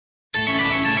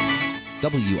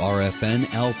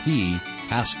WRFN LP,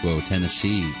 Pasco,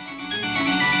 Tennessee.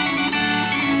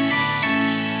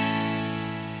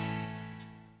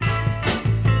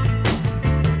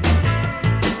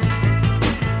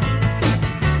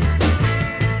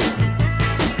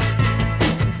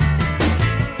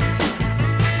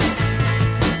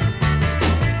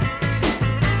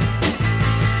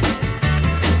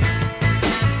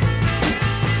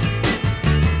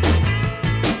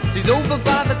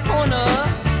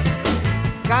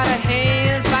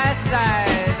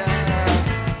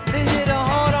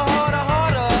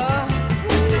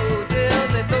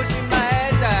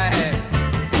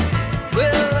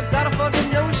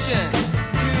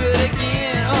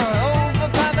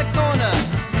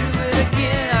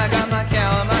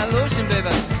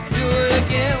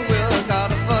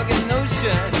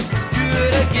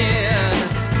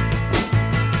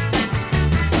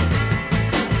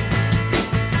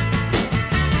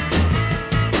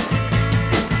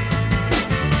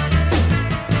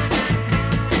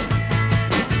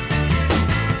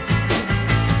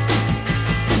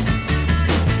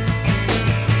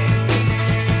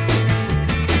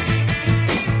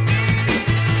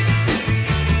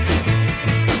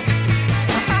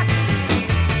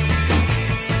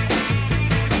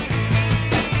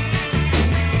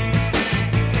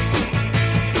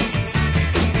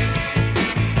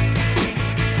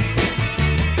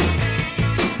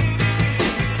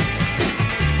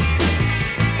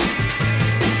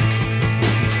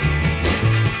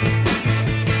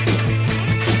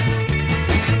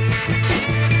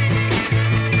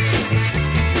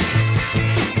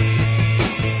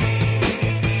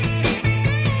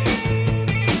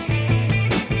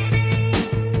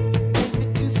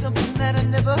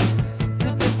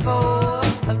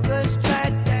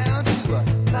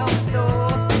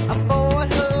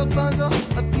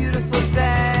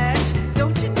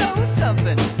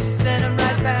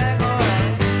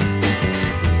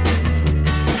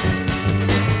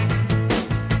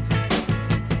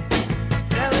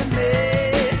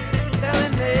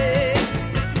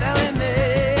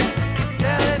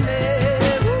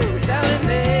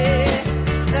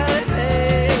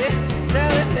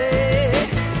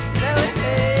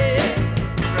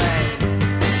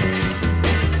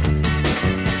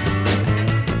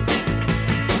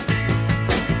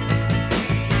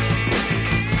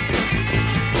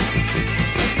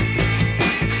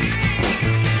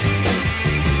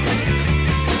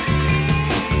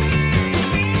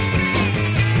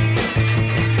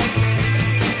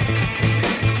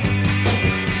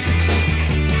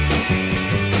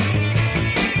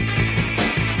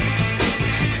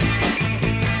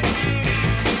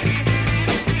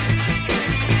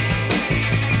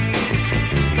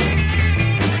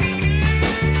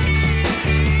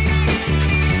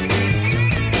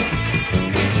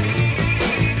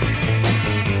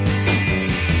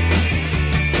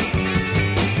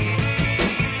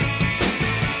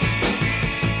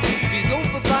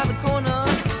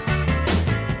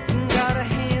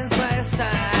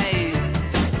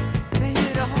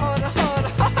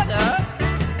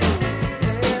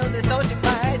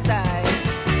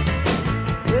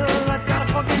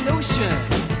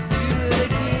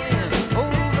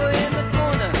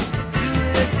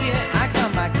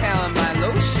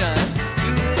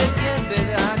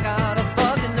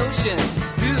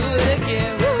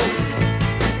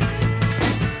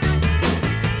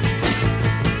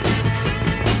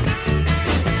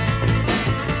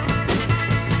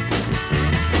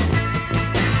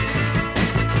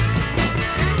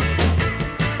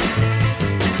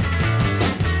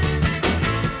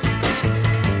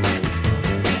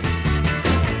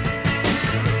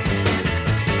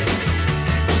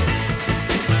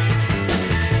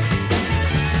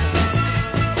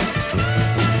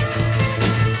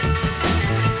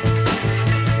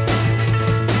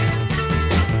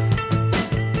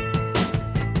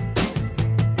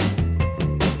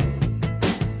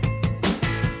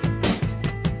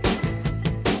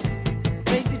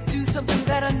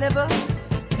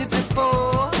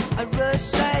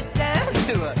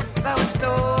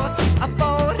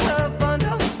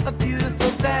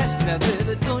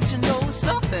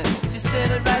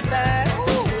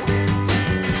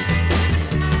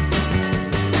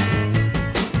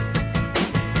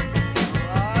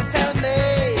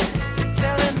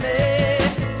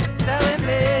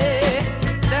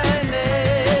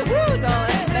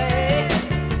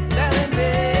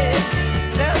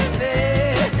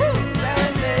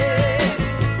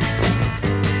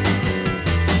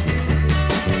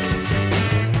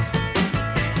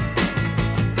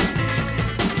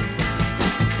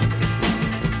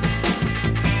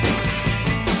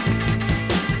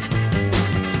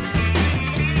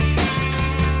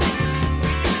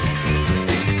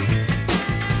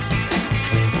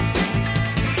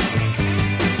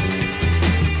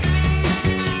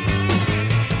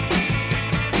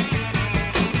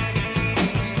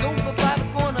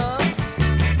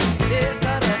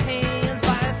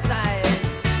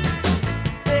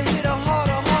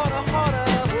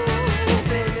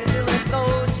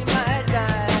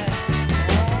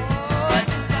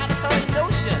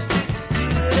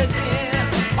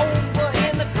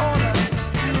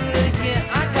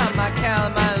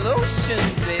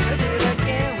 motion, baby, do it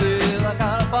again. Well, I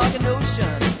got a fucking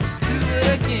notion. Do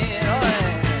it again, alright.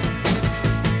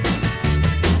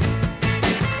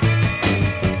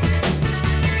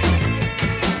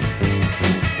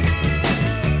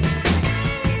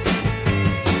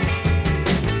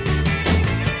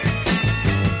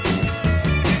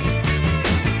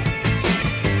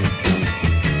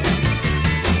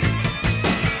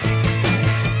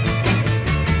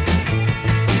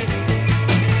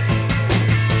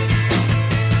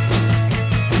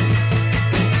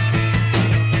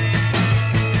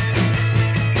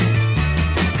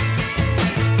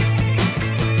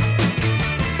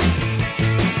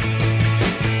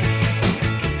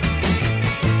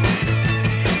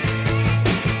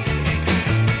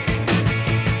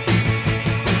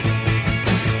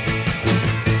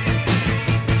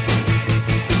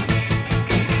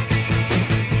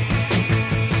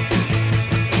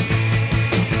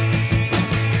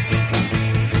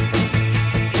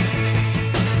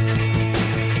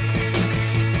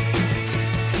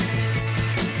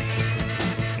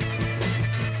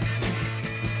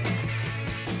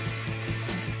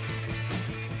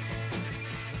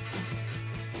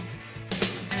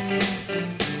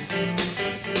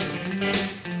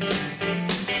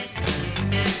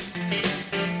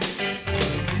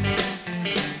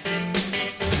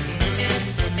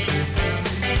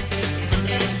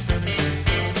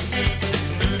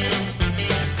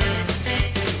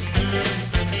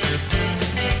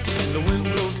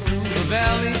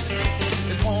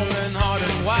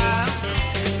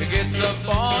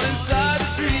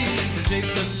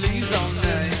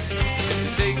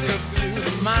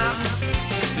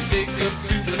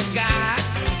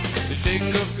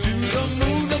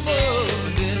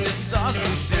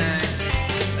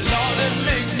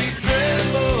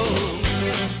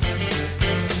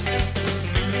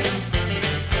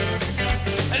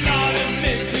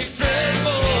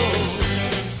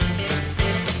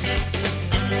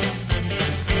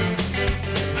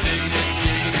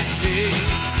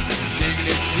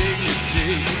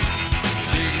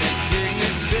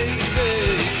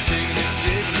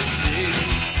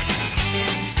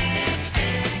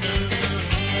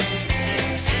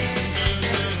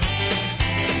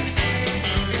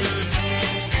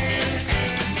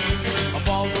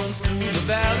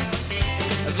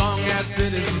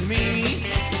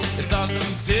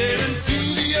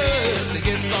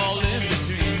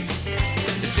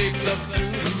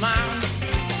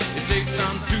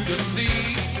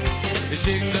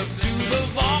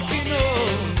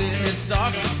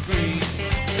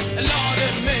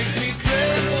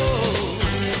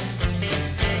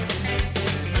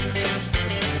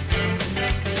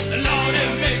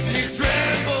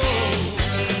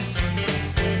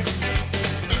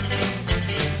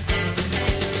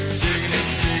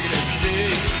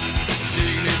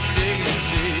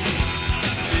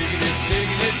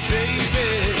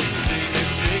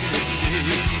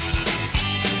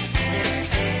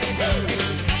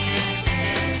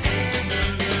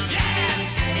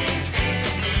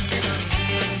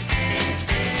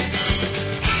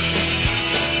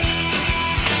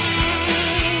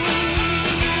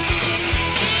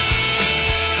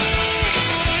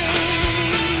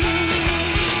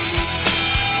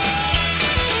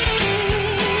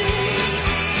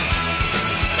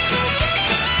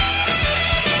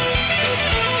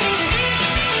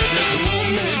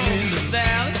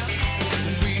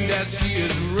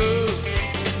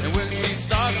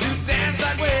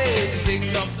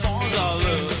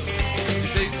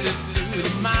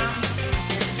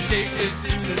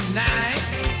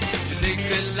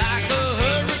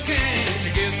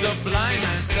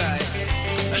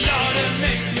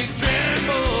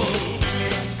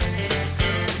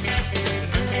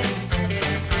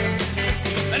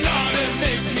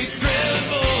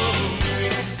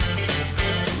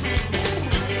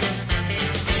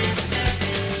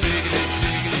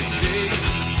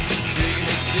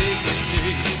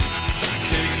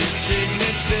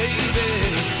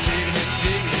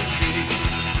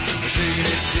 Shaking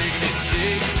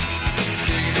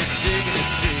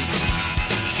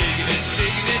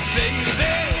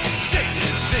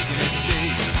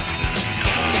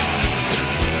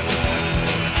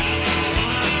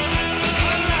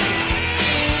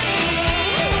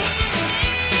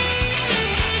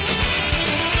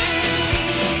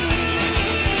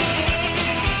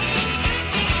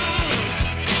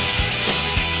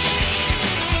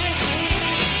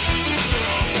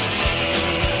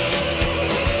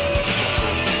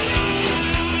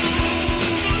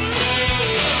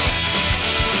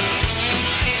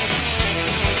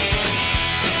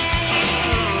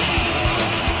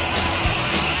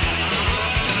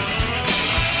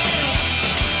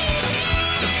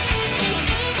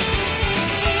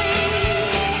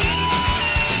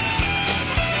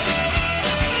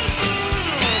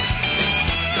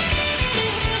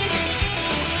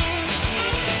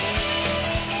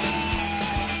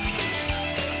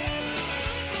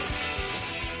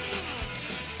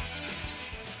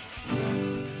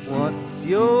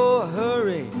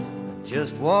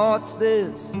just what's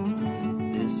this?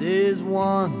 This is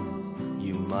one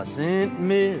you mustn't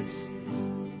miss.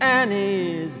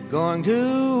 Annie's going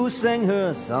to sing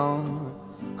her song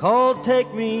called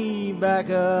Take Me Back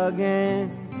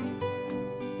Again.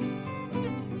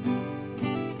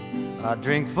 A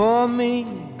drink for me,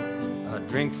 a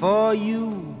drink for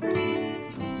you.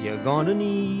 You're gonna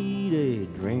need a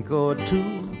drink or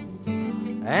two.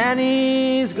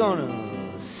 Annie's gonna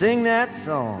sing that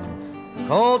song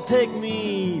called Take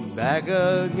Me Back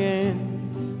Again.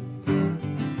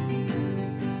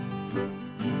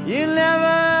 You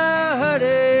never heard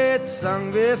it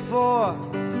sung before.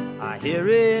 I hear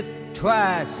it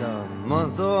twice a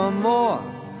month or more,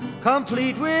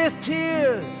 complete with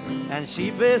tears and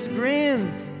sheepish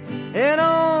grins. It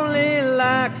only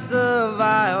lacks the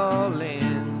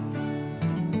violin.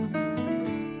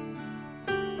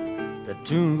 The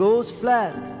tune goes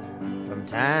flat from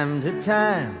time to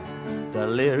time. The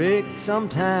lyric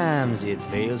sometimes it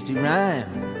fails to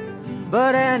rhyme.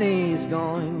 But Annie's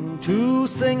going to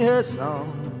sing her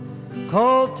song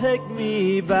called Take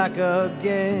Me Back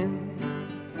Again.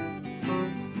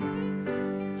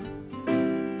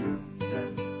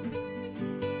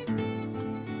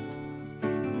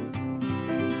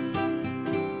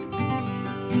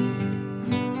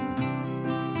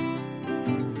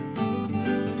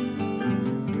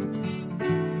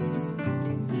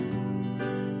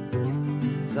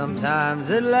 Sometimes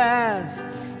it lasts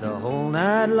the whole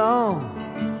night long.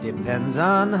 Depends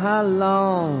on how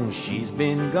long she's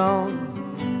been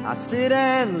gone. I sit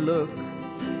and look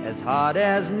as hard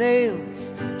as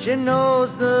nails. She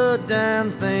knows the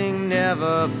damn thing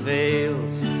never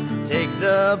fails. Take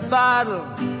the bottle,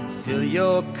 fill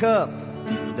your cup.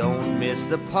 Don't miss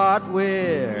the part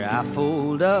where I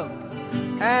fold up.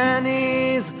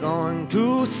 Annie's going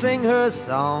to sing her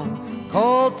song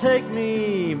called Take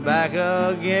Me Back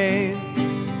Again.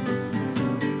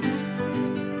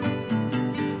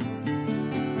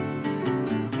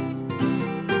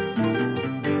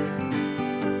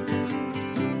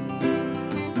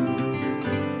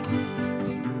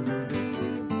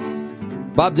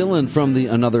 Bob Dylan from the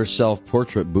Another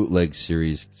Self-Portrait bootleg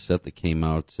series set that came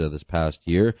out this past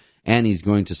year. Annie's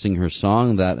going to sing her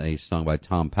song, a song by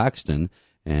Tom Paxton,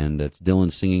 and it's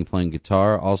Dylan singing, playing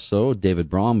guitar. Also, David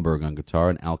Bromberg on guitar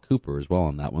and Al Cooper as well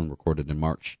on that one, recorded in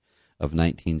March of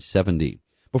 1970.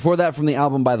 Before that, from the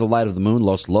album By the Light of the Moon,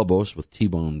 Los Lobos with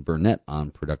T-Bone Burnett on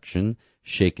production,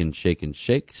 Shakin' Shakin'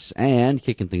 Shakes, and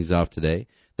kicking things off today,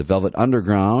 The Velvet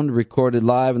Underground, recorded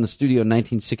live in the studio in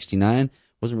 1969.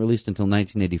 Wasn't released until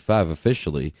 1985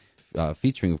 officially,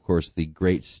 featuring, of course, the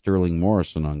great Sterling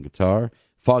Morrison on guitar.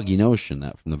 Foggy Notion,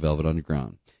 that from the Velvet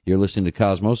Underground. You're listening to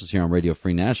Cosmosis here on Radio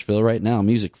Free Nashville right now.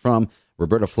 Music from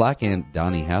Roberta Flack and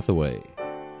Donny Hathaway.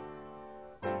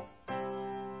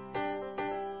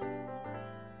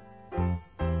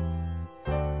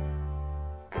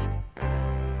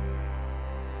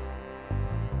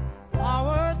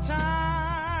 Our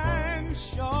time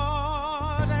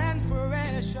short and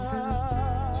precious.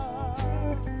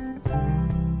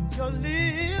 Your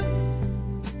lips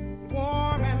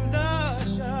warm and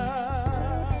luscious.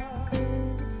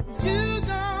 You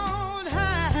don't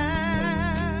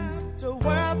have to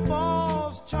wear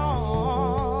false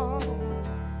charm.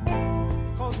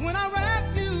 'Cause when I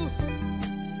wrap you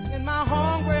in my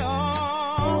hungry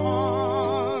arms,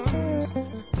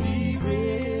 be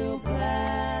real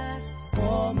glad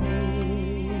for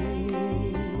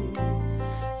me.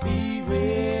 Be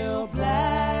real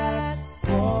glad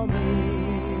for me.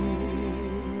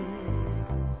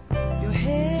 Your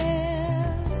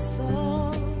hair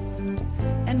soft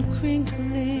and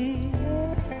crinkly,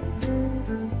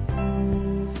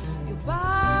 your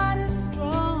body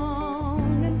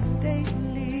strong and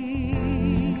stately.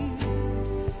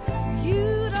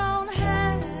 You don't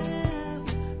have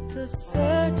to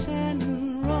search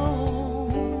and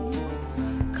roam,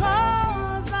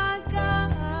 'cause I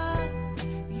got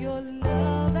your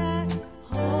love at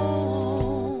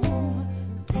home.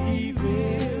 Be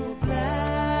real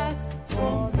glad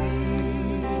for me.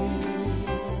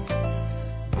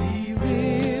 Be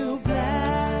real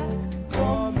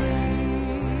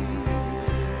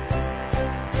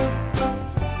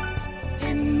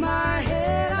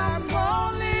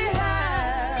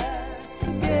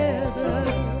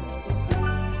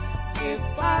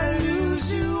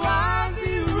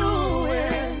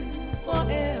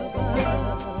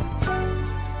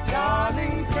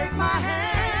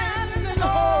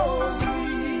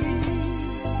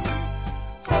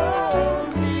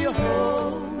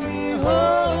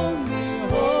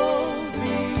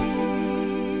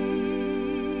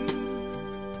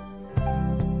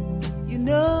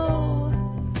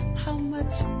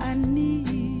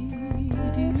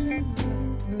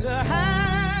to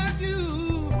have you,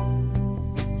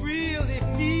 really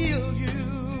feel you.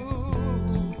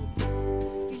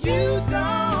 You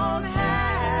don't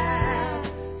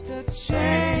have to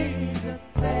change a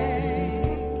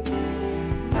thing.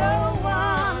 No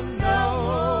one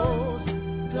knows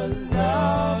the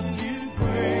love you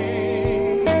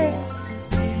bring.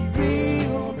 Be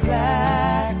real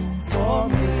black for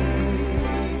me.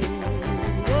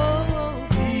 Oh,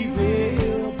 be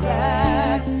real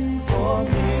black for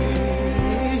me.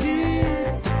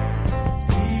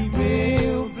 Be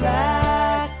real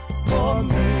black for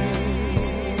me.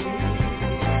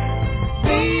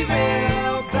 Be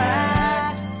real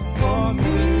black for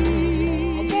me.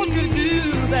 I want you to do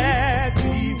that.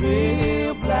 Be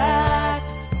real black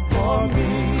for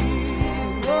me.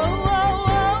 Oh, oh,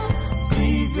 oh.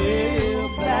 Be real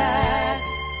black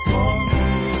for me.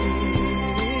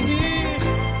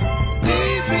 Be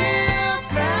real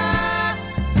black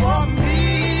for me.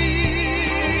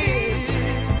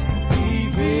 Be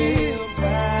real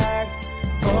black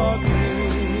for me.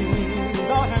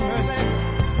 Lord have mercy.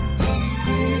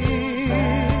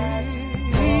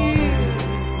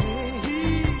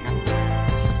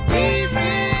 Be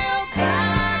real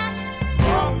black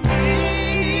for me.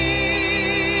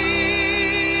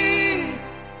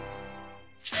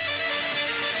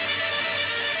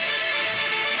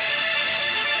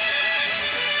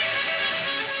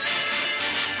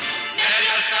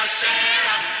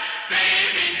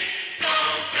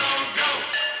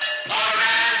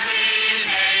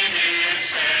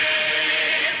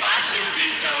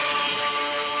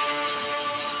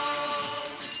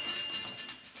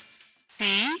 C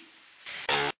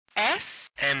S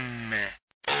M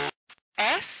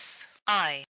S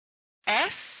I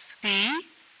S C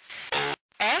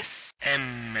S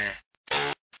M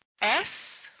S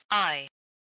I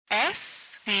S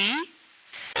C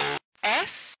S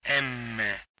M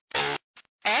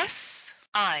S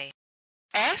I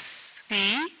S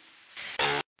C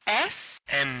S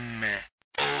M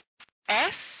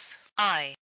S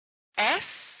I S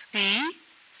C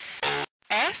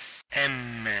S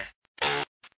M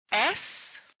S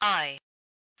I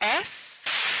S.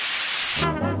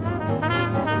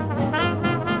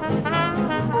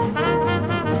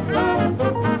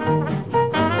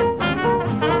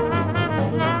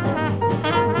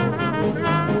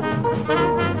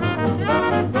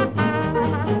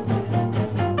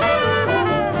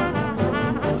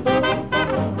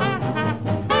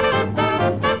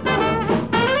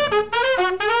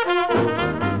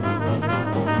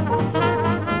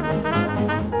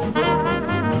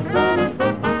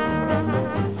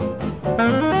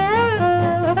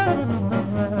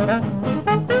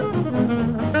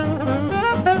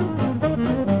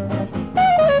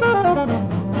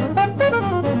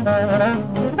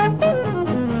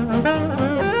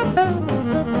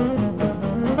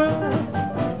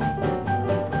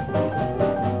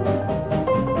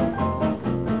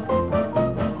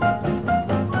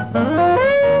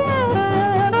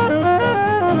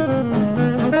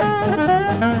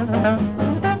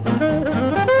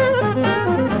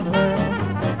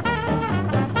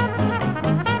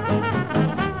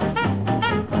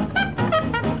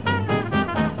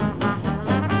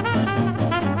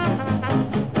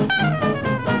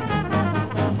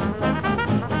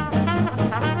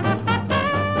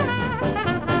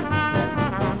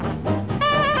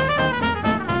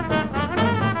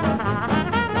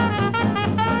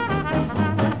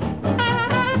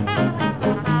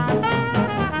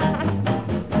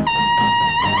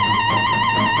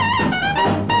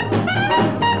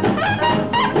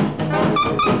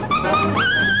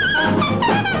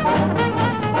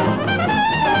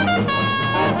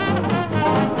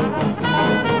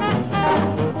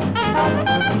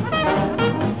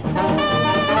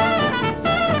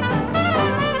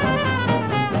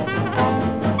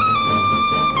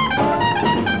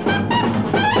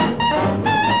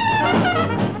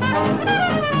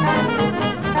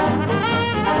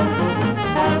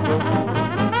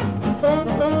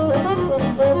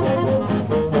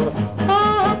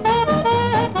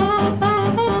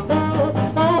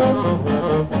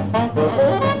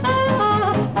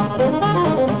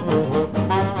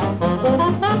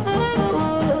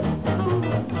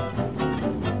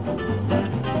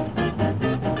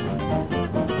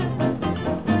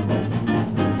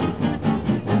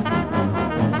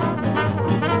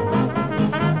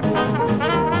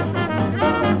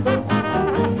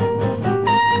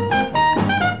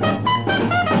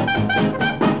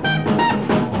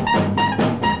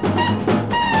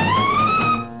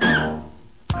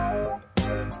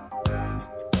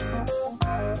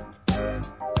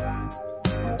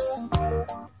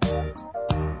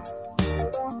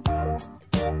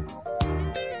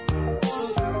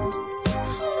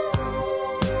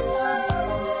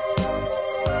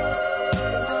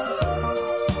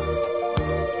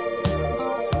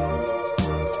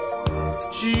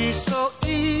 She's so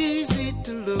easy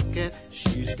to look at.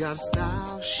 She's got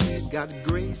style, she's got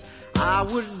grace. I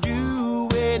would do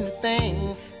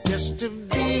anything just to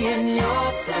be in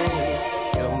your place.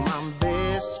 You're my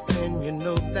best friend, you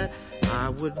know that I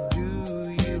would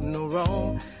do you no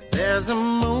wrong. There's a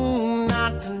moon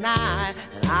out tonight,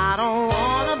 and I don't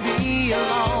wanna be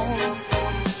alone.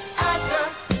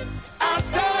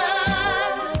 Ask her,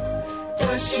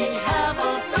 does she have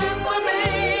a friend for me?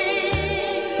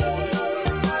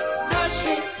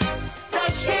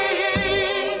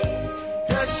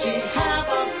 Does she have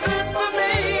a friend for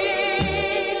me?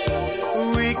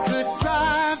 We could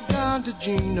drive down to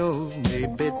Gino's,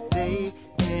 maybe take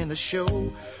in a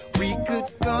show. We could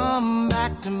come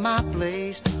back to my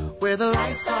place where the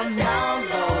lights are down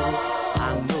low.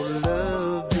 I know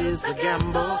love is a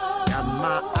gamble, got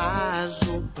my eyes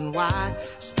open wide,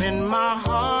 spin my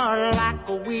heart like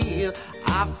a wheel.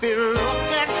 I feel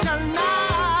looking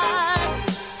tonight.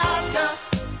 Ask her,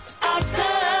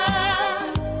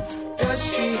 does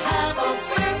she have a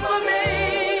friend for me?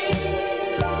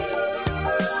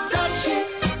 Does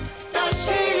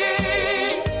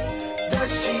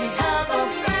she have a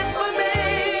friend for me?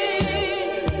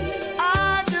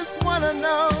 I just wanna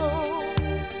know,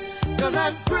 'cause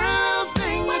that girl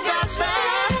thing you got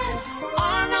there,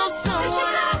 I know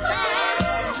someone out there.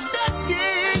 Does she?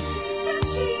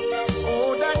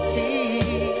 Oh, does she?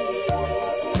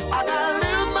 I got a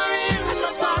little money in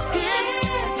my pocket,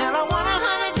 and I want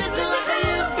 100 just to show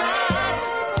you got.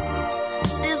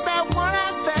 Is that one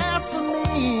out there for me?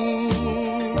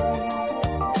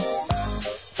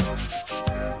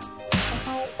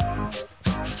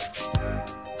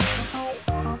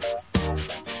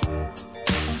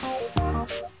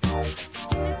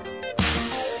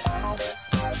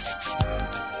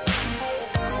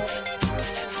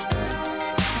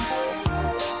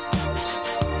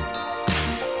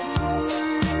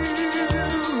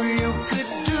 You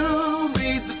could do me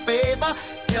the favor,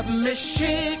 help me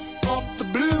shake off the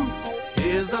blues.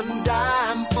 Here's a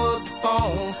dime for the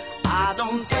phone, I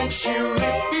don't think she'll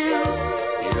refuse.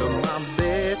 You're my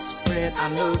best friend, I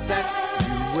know that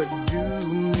you would do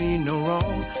me no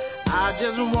wrong. I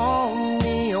just want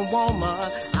me a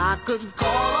woman I could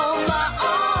call on my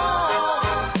own.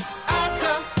 Ask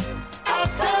her,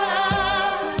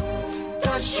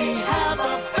 does she have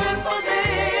a friend for me?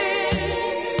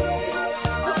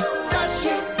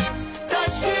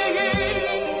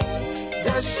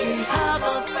 Does she have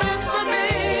a friend for me?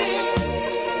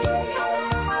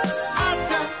 Ask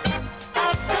her,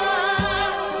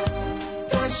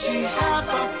 does she have a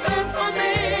friend for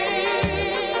me?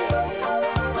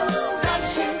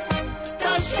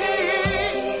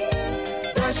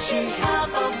 Does she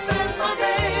have a friend for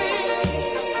me?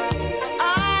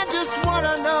 I just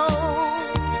wanna know,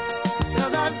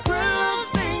 'cause that girl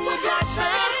thing you got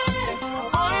there,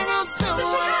 I know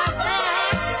someone out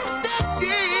there. Does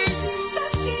she?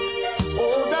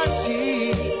 Oh, does she?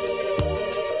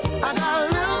 I got a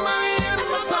little money in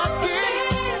my pocket,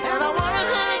 and I want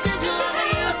 100 just to show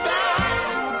you that.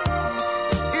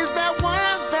 Is that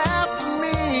one there for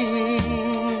me?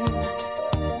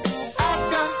 Ask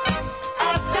her,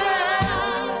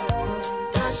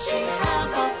 does she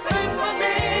have a friend for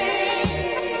me?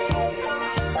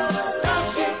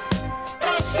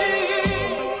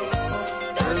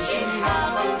 Does she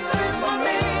have a friend for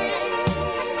me?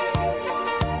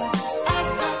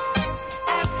 Ask her,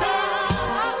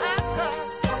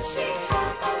 does she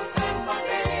have a friend for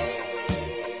me?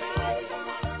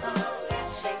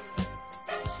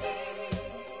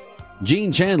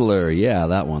 Gene Chandler, yeah,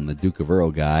 that one, the Duke of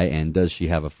Earl guy, and Does She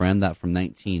Have a Friend? That from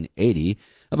 1980.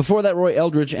 Before that, Roy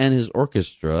Eldridge and his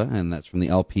orchestra, and that's from the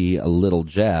LP A Little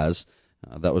Jazz.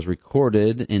 That was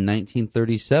recorded in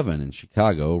 1937 in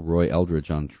Chicago. Roy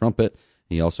Eldridge on trumpet.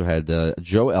 He also had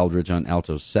Joe Eldridge on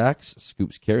alto sax,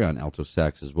 Scoops Carey on alto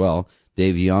sax as well,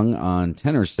 Dave Young on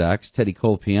tenor sax, Teddy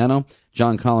Cole piano,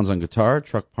 John Collins on guitar,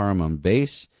 Truck Parham on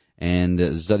bass, and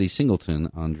Zuddy Singleton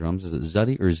on drums. Is it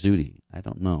Zuddy or Zudi? I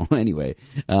don't know. Anyway,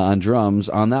 on drums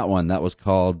on that one, that was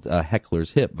called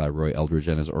Heckler's Hip by Roy Eldridge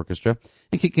and his orchestra.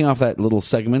 And kicking off that little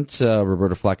segment,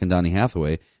 Roberta Flack and Donny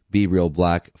Hathaway, Be Real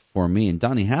Black for Me. And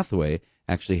Donny Hathaway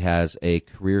actually has a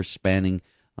career-spanning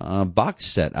box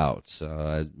set out.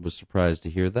 I was surprised to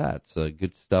hear that.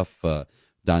 Good stuff,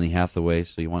 Donny Hathaway.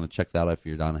 So you want to check that out if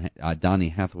you're a Donny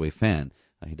Hathaway fan.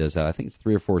 He does have, I think it's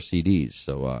 3 or 4 CDs.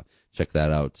 So check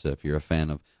that out if you're a fan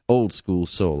of old school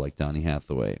soul like Donny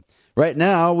Hathaway. Right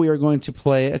now, we are going to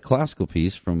play a classical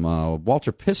piece from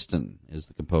Walter Piston, is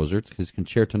the composer. It's his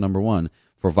Concerto No. 1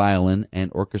 for violin and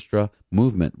orchestra,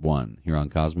 Movement 1, here on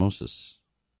Cosmosis.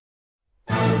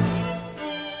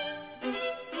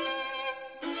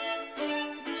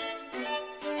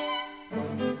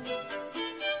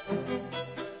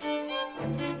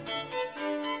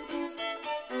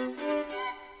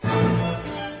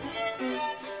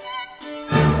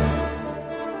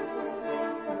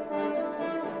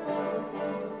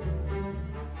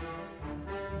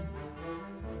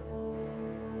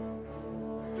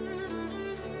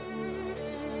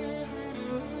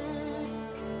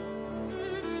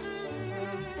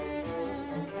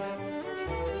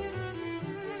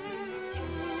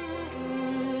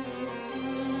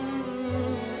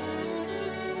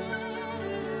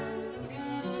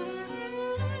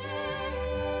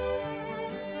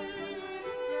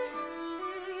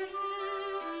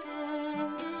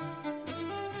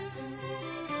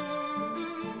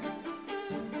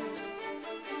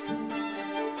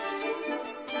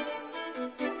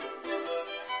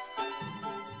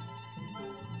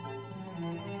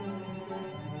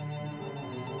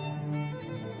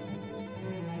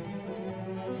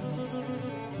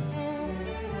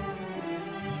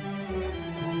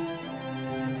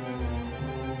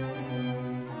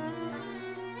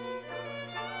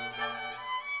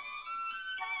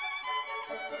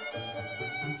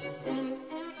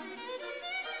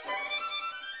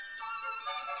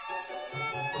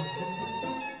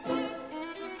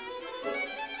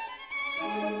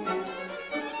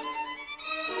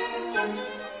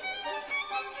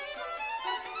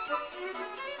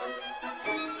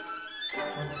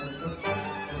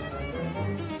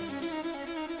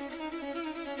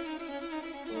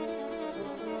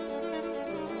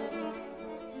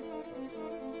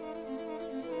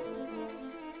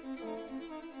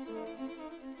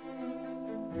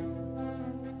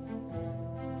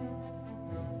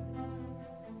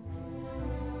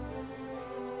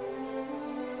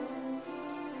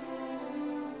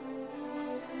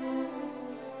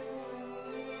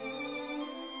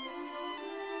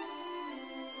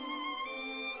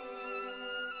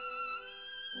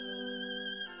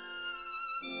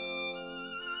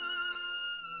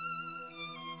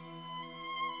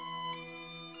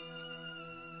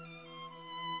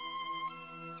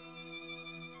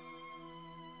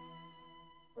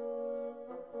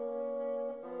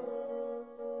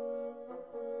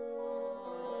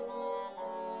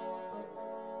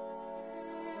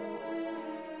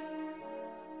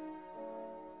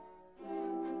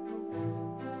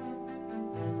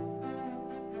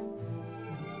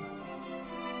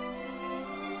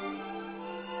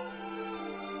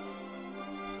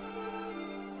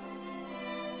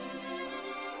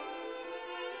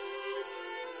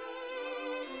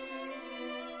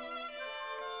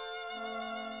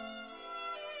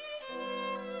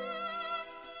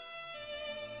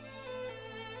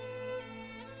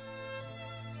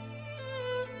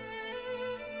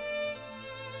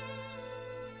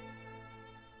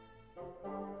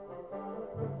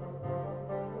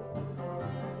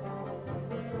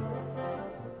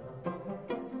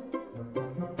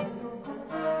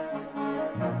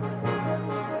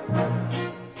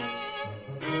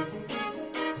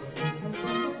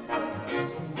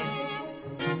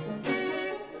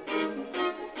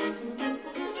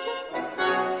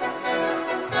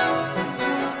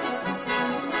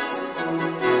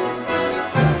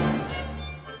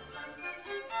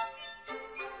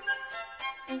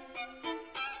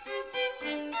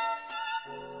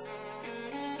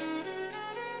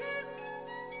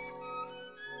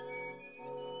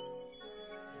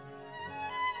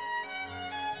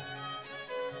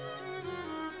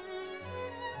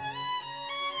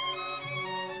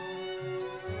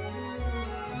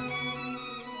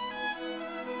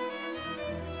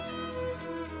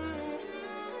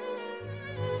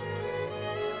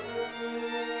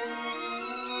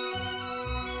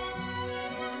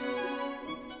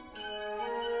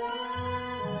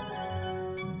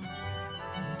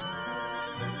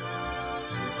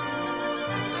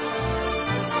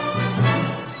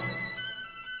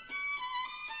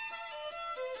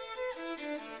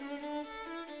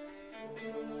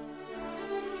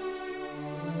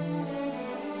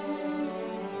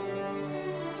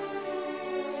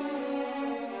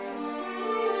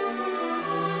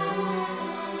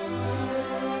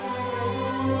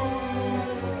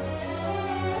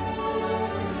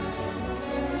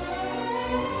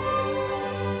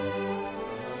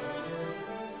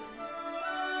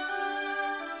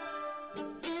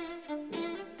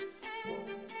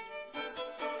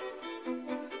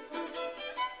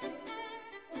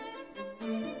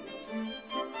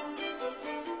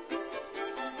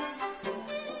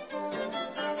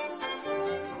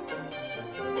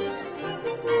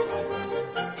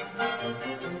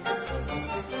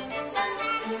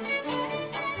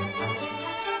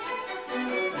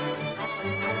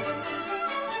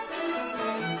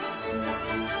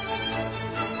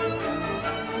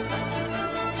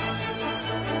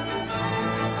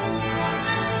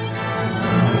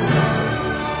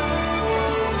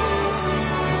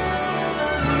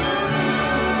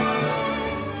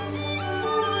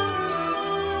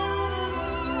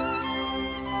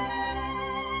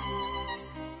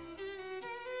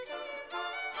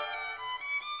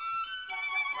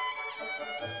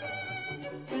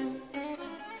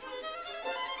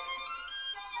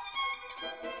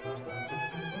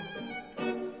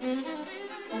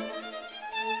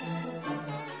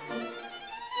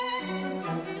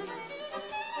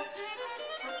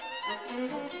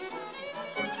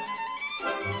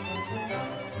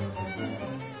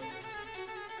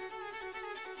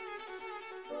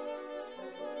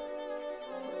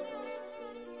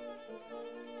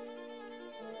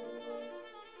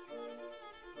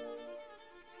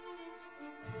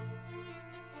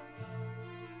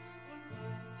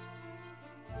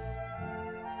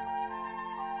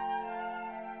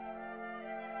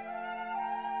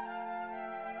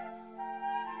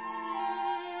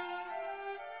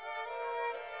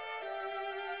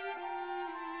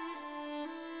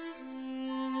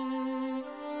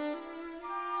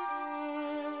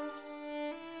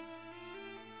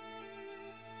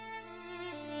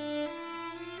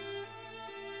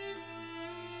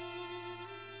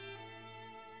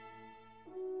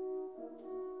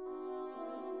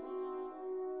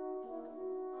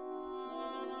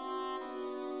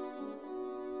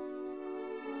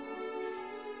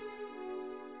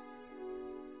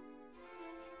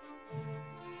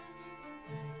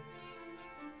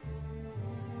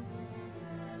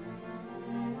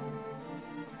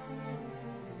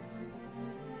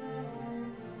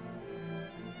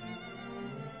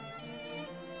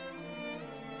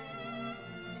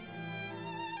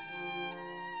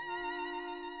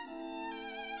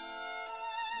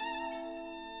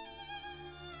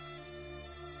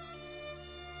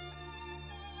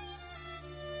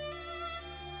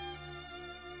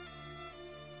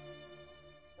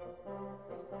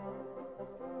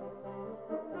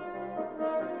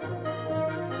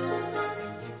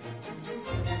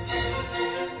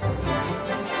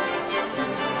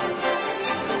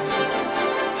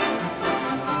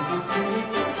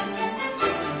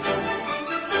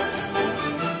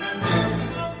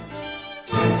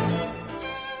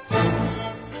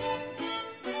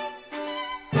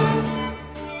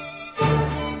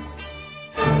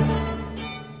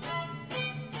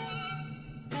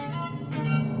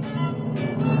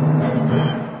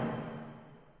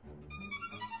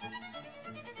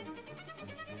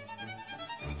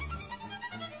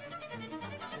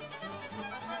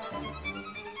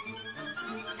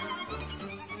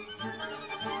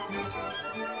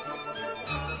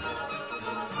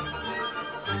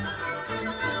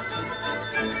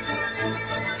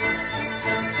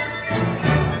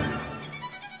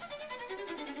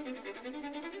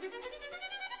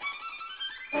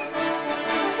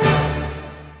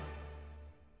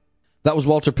 That was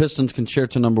Walter Piston's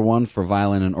Concerto No. 1 for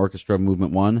Violin and Orchestra,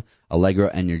 Movement 1,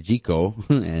 Allegro Energico,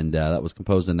 and that was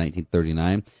composed in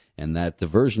 1939. And that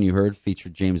version you heard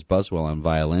featured James Buswell on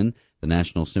violin, the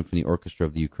National Symphony Orchestra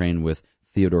of the Ukraine with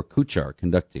Theodore Kuchar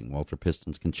conducting Walter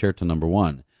Piston's Concerto No.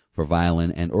 1 for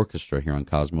Violin and Orchestra here on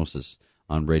Cosmosis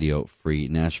on Radio Free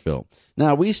Nashville.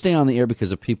 Now, we stay on the air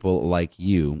because of people like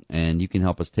you, and you can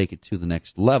help us take it to the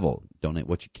next level. Donate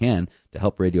what you can to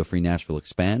help Radio Free Nashville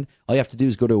expand. All you have to do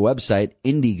is go to a website,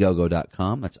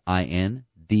 Indiegogo.com. That's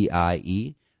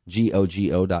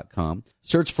INDIEGOGO.com.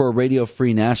 Search for Radio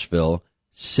Free Nashville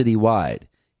citywide.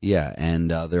 Yeah,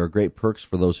 and there are great perks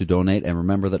for those who donate. And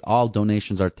remember that all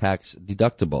donations are tax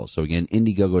deductible. So again,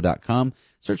 Indiegogo.com.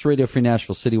 Search Radio Free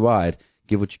Nashville citywide.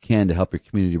 Give what you can to help your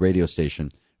community radio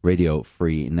station, Radio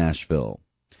Free Nashville.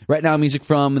 Right now, music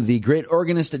from the great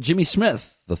organist Jimmy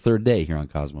Smith, The Third Day, here on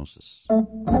Cosmosis.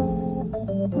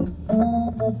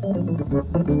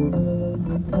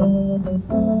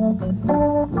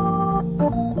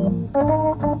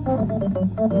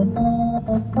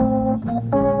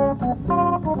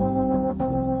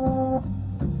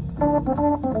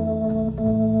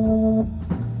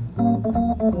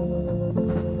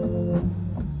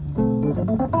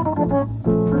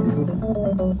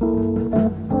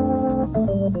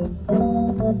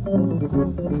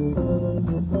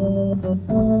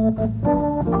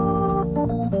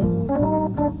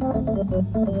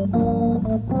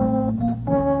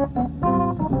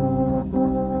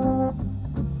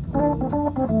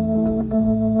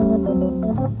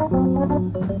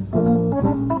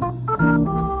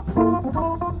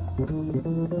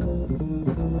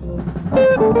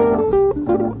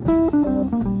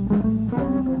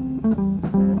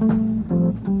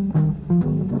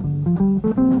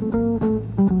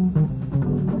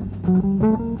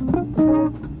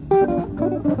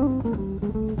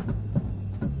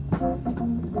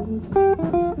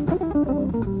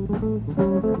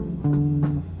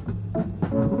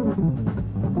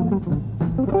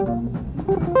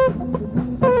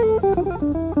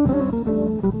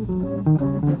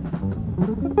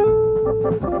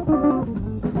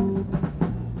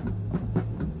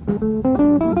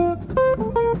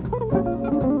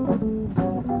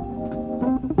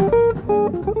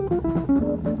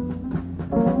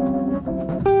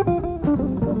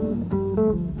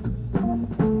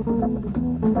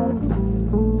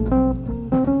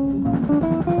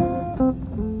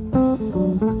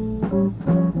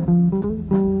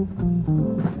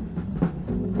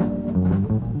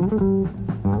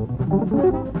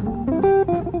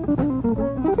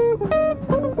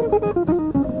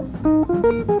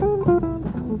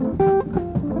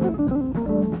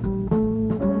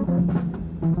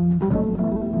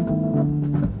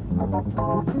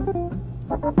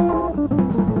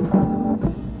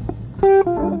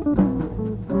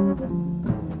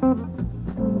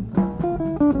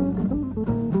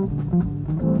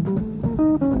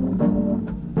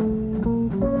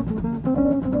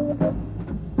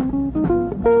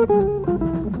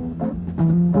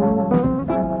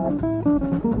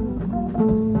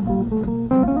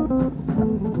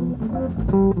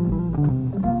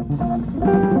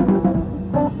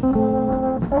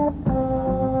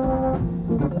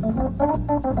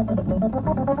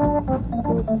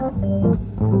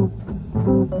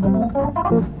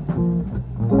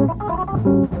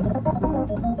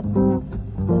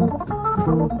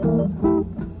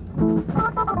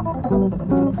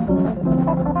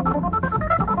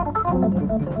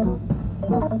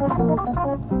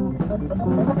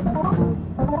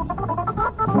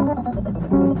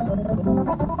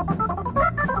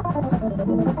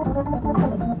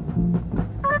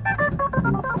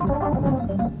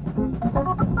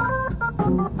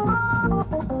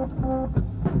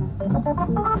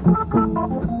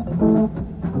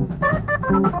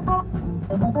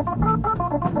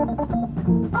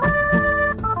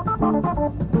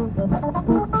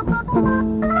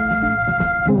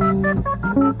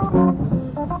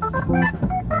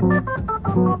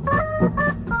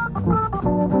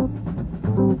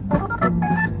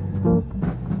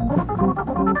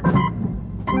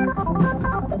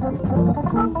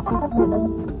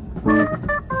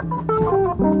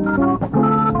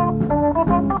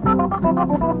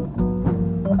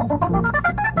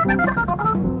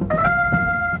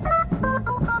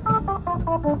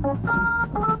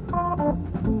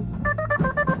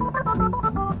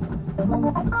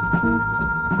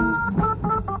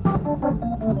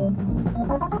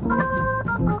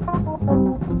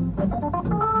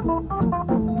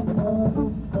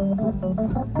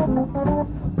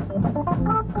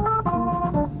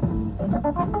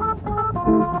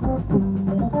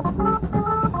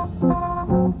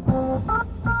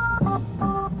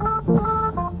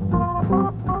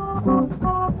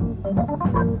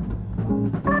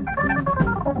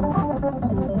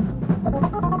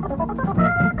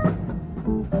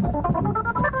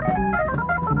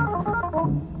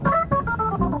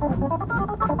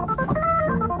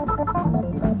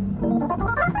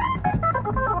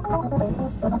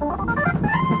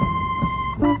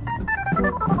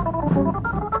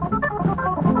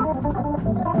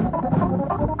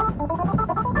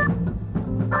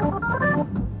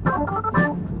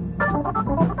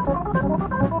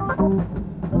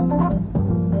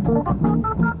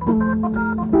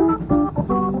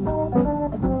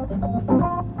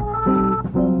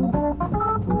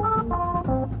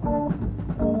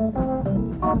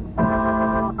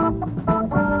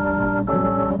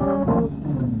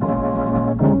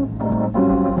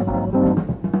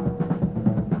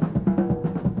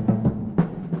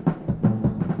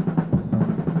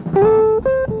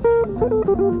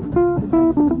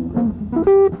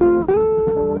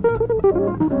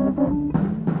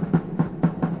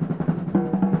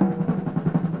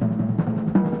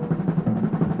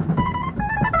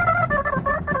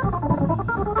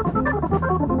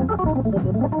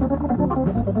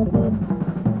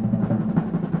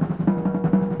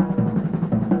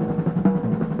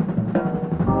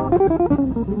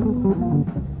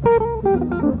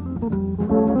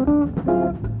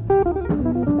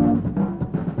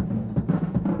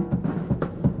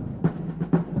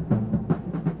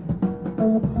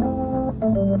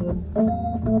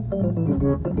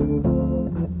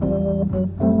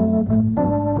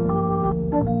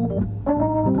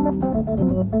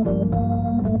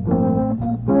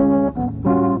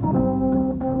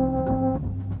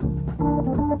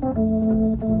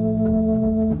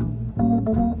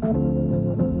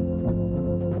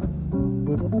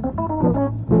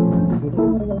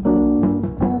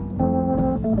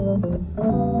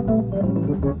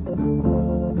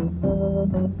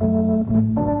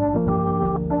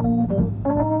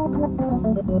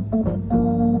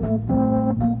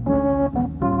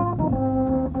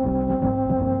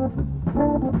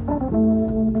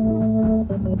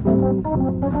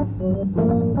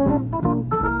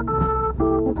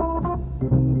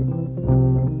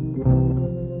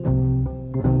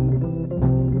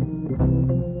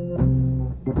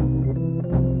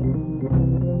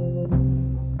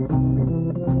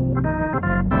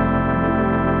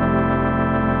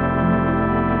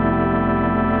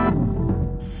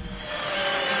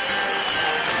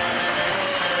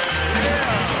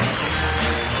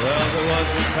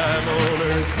 time on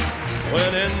earth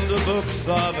when in the books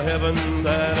of heaven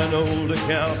that an old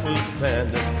account was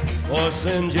standing for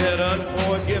sins yet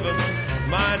unforgiven.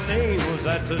 My name was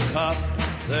at the top.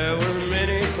 There were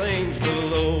many things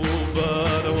below,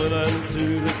 but I went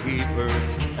unto the keeper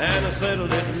and I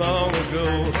settled it long ago,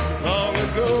 long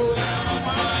ago.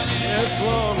 Yes,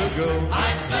 long ago.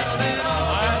 I settled it all.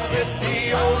 I said the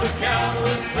old account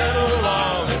was settled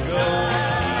long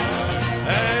ago.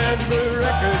 And the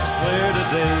record's clear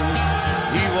today.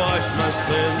 He washed my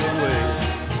sins away.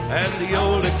 And the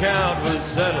old account was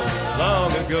settled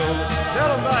long ago.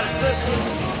 Tell them about it,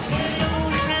 listen.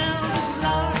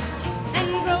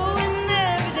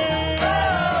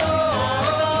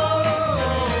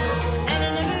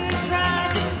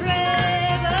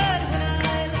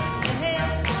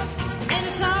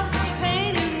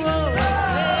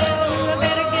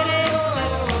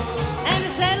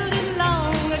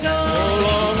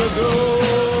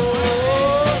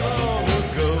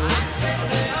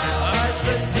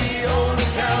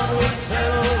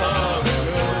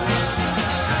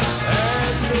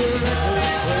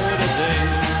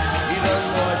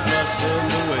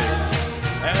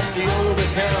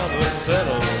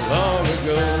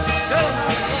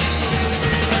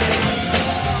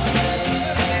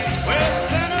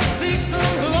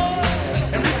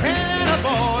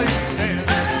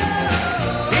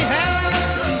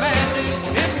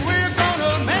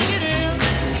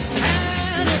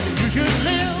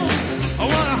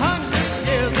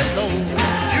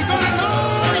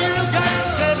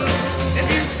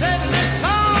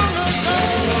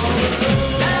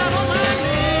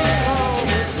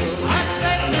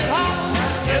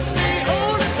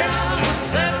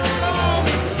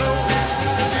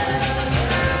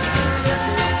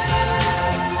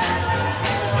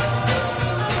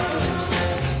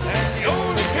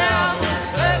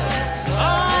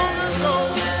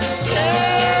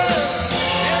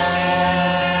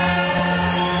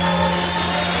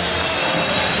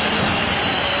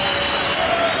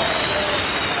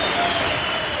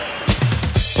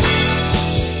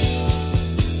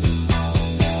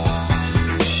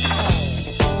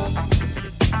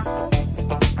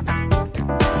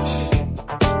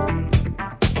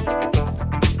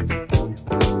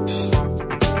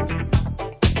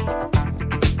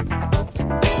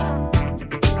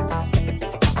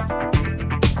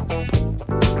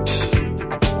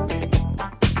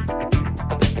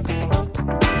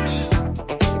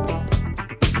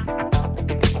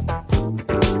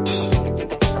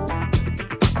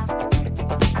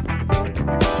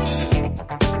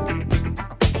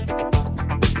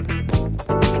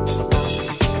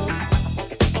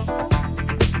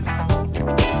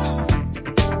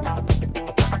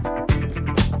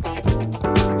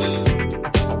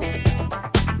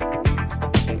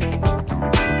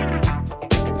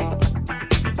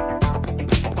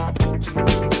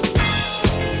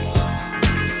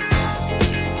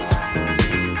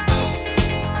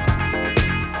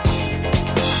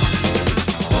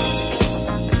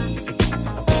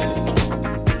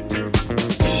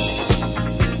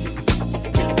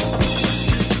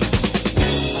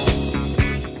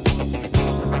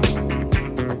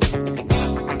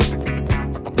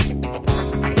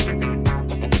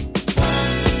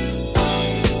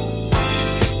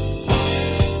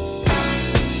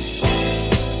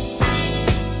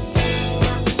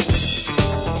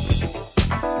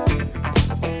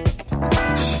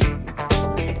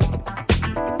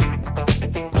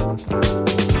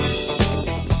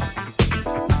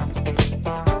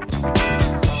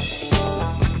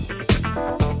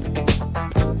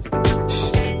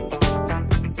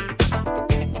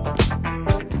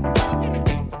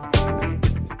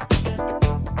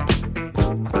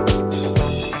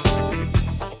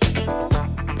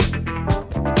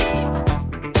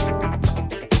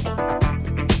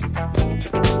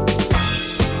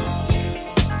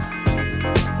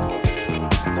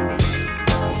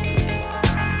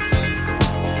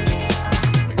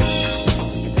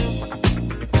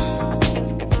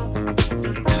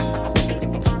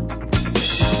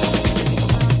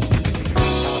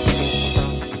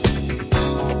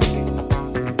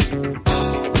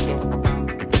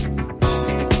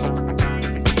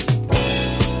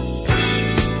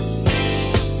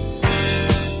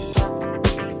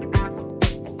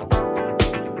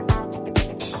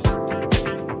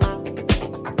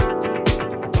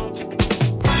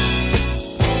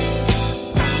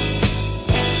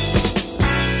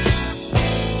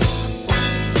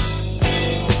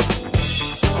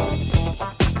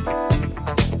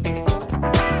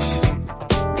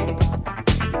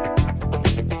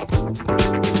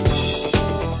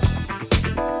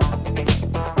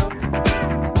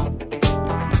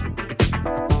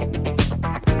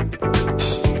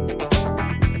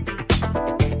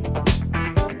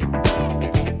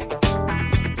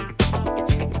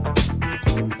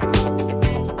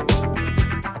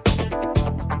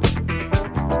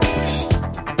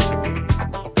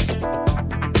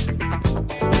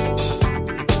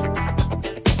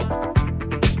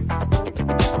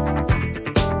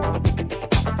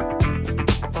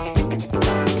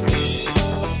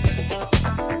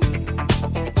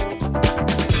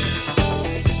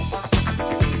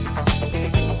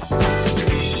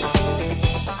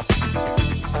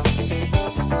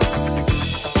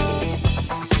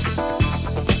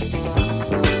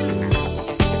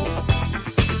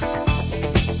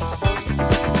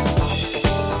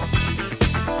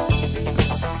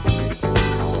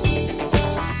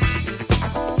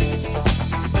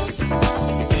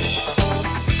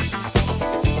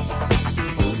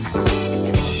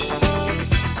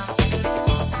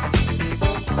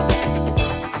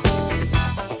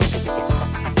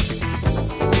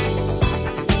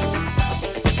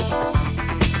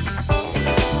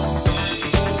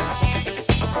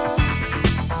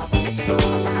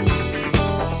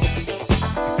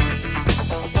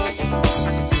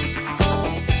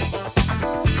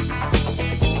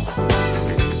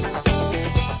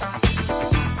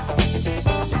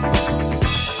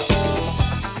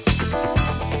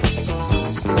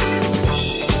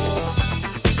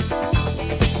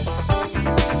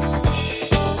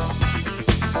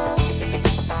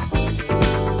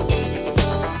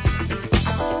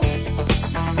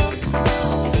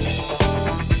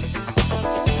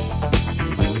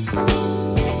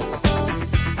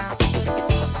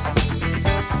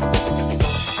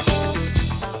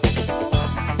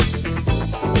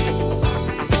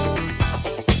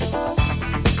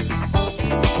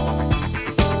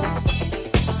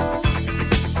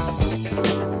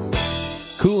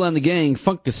 Kool and the Gang,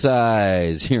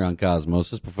 Funkicize, here on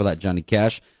Cosmosis. Before that, Johnny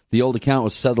Cash. The Old Account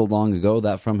was settled long ago.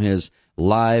 That from his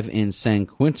Live in San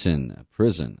Quentin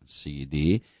Prison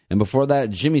CD. And before that,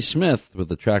 Jimmy Smith with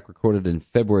the track recorded in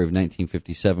February of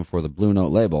 1957 for the Blue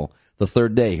Note label, The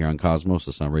Third Day, here on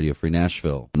Cosmosis on Radio Free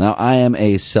Nashville. Now, I am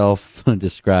a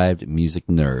self-described music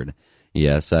nerd.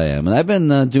 Yes, I am. And I've been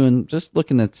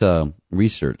looking at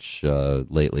research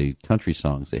lately, country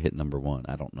songs that hit number one.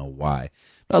 I don't know why.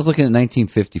 But I was looking at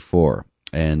 1954,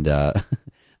 and there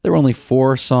were only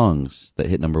 4 songs that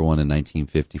hit number one in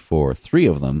 1954, 3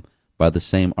 of them by the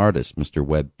same artist, Mr.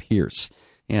 Webb Pierce.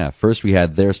 Yeah, first we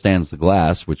had There Stands the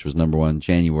Glass, which was number one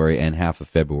January and half of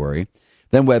February.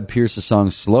 Then Webb Pierce's song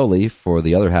Slowly for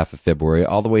the other half of February,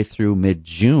 all the way through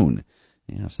mid-June.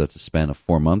 Yeah, so that's a span of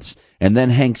 4 months. And then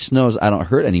Hank Snow's I Don't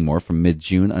Hurt Anymore from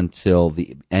mid-June until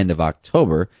the end of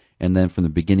October. And then from the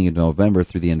beginning of November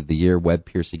through the end of the year, Webb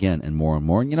Pierce again and more and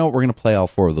more. And you know what? We're going to play all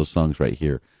 4 of those songs right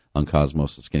here on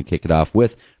Cosmos. It's going to kick it off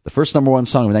with the first number one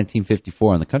song of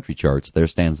 1954 on the country charts. There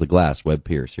Stands the Glass, Webb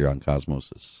Pierce here on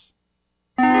Cosmosis.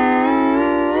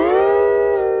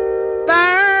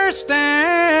 There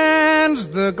stands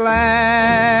the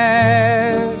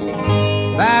glass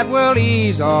that will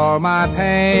ease all my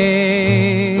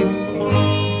pain,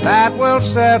 that will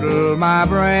settle my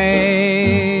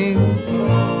brain.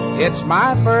 It's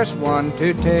my first one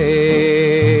to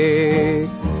take.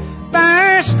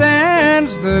 There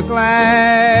stands the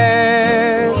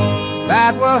glass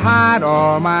that will hide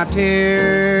all my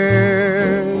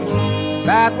tears,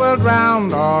 that will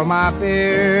drown all my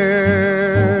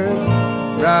fears.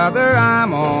 Brother,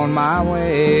 I'm on my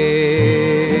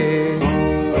way.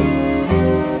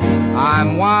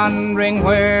 I'm wondering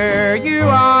where you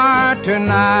are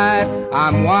tonight.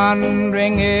 I'm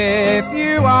wondering if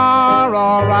you are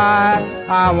all right.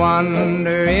 I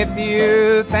wonder if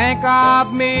you think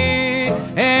of me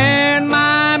in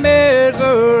my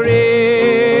misery.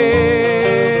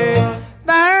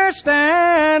 There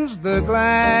stands the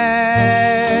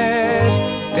glass,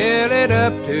 fill it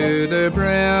up to the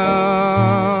brim,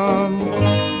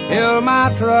 till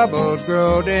my troubles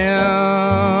grow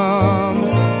dim.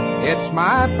 It's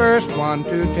my first one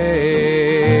to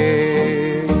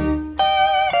take.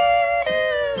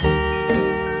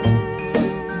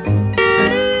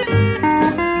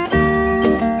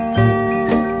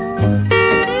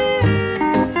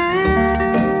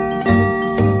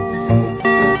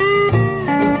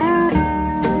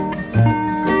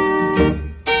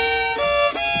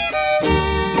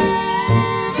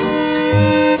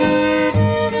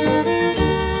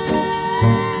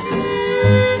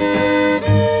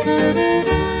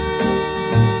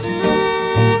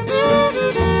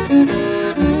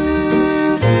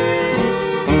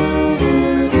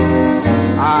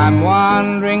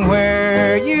 Wondering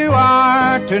where you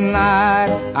are tonight.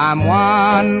 I'm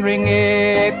wondering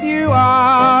if you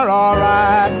are all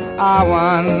right. I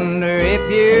wonder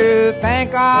if you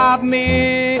think of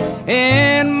me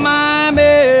in my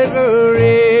misery.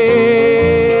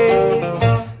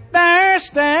 There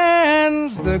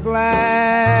stands the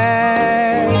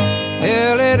glass,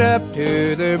 fill it up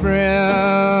to the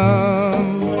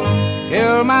brim,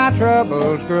 till my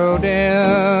troubles grow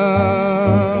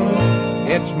dim.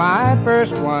 It's my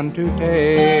first one to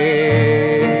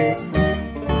take.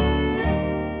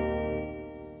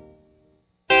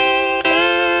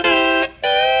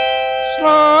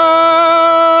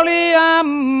 Slowly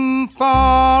I'm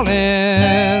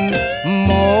falling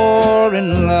more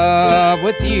in love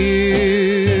with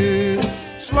you.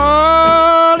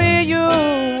 Slowly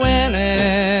you're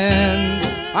winning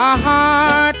a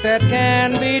heart that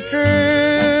can be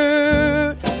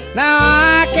true. Now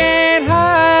I can't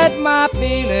hide my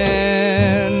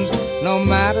feelings, no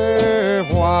matter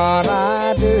what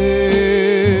I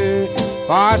do.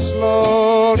 For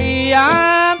slowly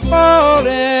I'm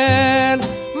falling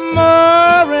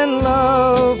more in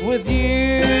love with you.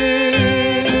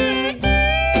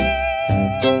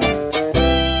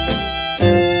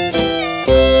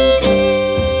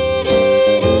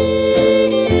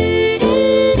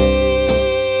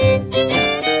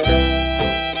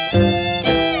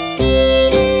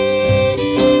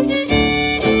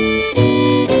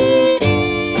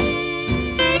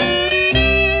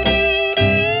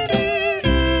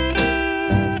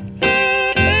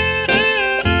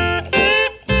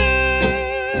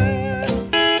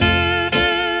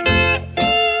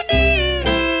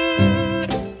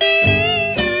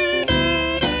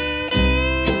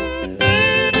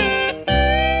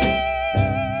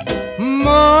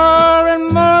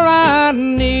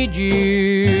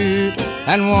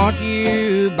 And want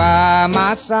you by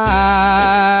my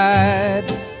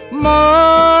side.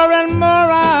 More and more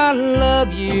I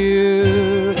love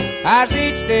as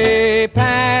each day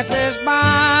passes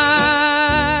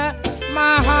by.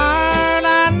 My heart,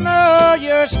 I know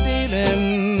you're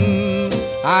stealing.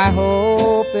 I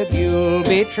hope that you'll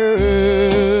be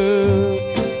true.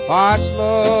 For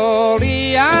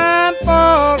slowly I'm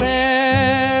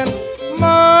falling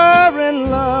more in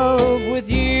love with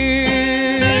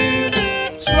you.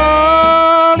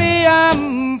 Slowly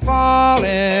I'm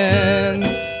falling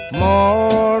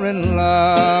more in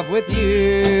love with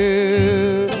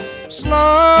you.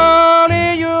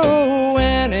 Slowly you're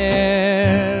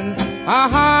winning a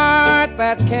heart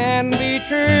that can be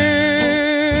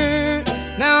true.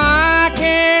 Now I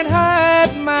can't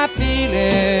hide my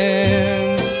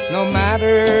feeling, no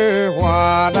matter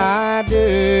what I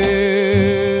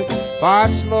do. For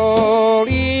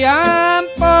slowly I'm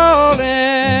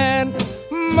falling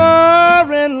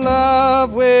more in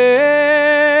love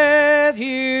with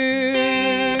you.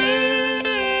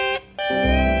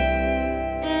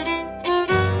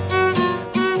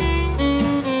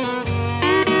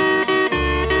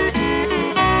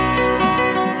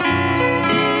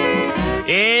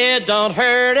 It don't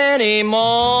hurt anymore.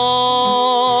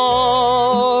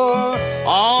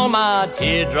 All my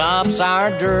teardrops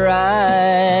are dried.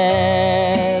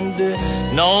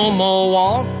 No more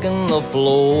walking the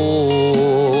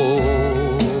floor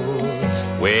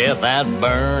with that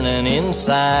burning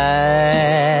inside.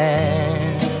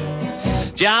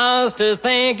 Just to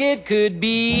think it could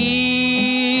be,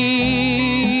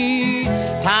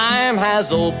 time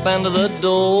has opened the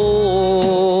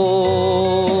door,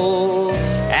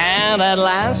 and at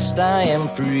last I am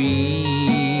free.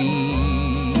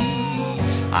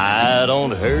 I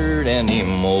don't hurt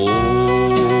anymore.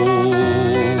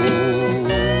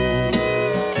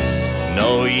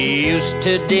 No use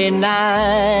to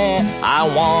deny I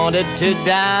wanted to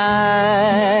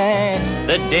die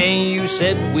the day you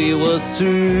said we were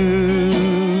through.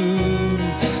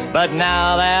 But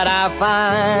now that I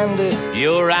find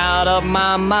you're out of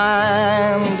my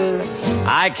mind,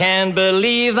 I can't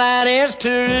believe that it's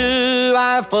true.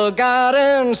 I've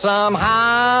forgotten somehow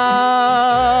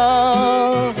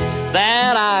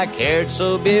that I cared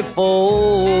so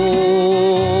before,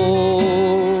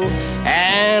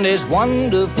 and it's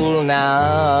wonderful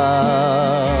now.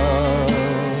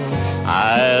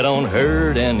 I don't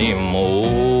hurt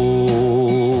anymore.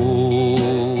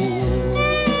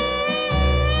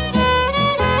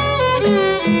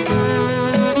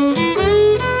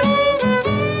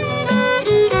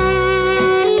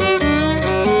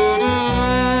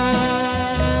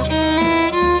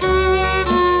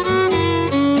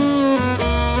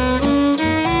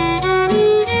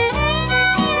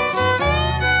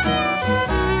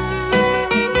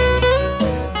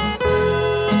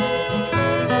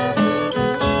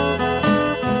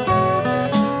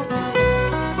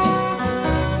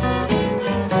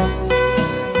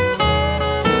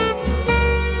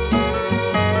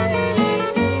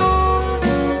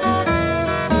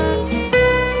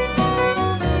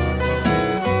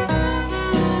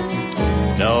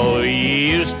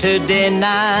 To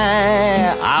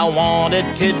deny I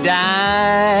wanted to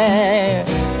die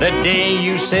the day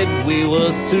you said we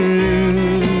were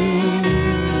through.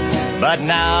 But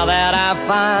now that I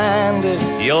find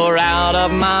you're out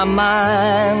of my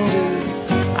mind,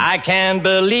 I can't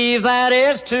believe that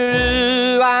it's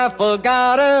true. I've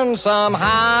forgotten somehow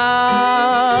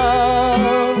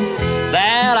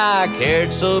that I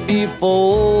cared so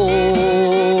before,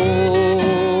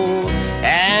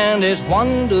 and it's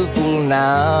wonderful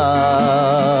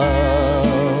now.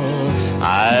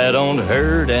 I don't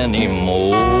hurt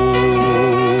anymore.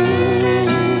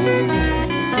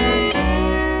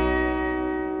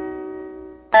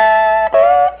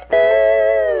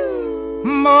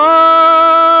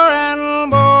 More and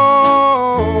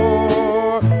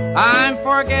more I'm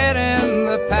forgetting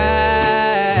the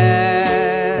past.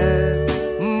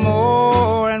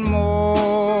 More and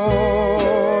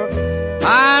more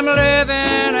I'm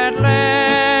living at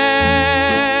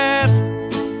last.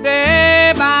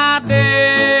 Day by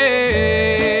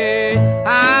day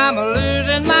I'm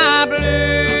losing my blues.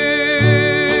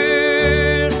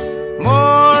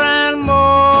 More and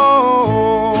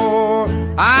more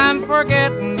I'm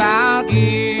forgetting about you.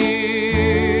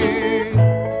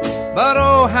 But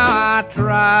oh, how I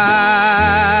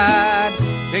tried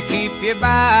to keep you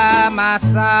by my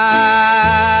side,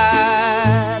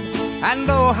 and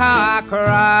oh, how I cried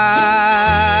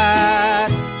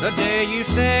the day you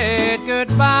said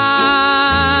goodbye.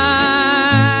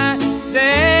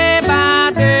 Day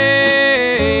by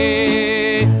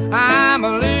day I'm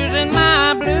losing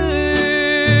my blues.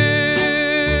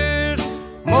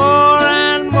 More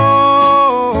and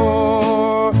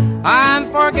more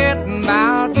I'm forgetting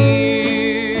about you.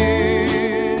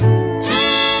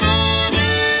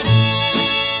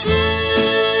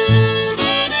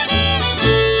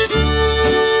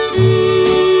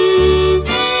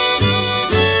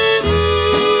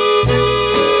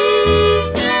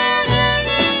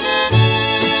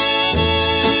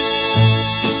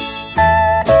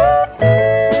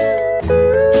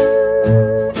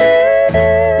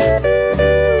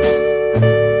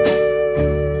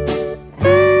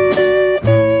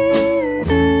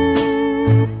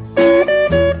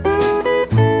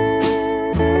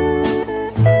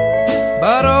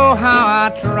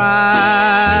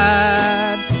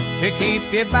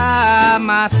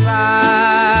 my side.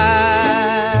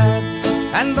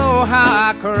 And though how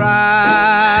I cried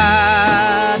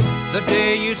the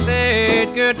day you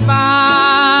said goodbye,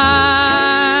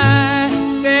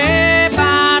 day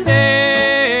by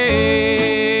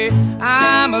day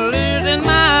I'm losing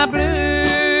my blues.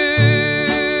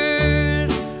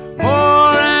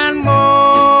 More and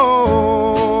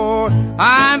more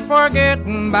I'm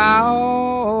forgetting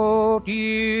about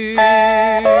you.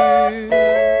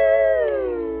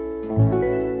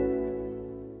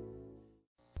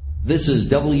 This is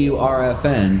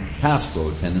WRFN,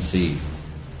 Pasco, Tennessee.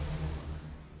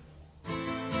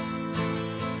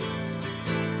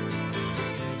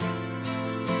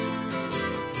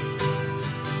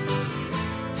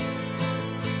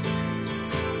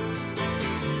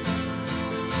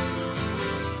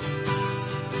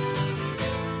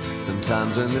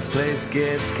 Sometimes when this place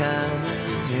gets kind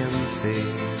of empty,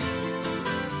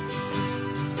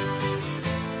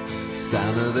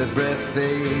 sound of their breath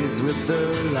fades with the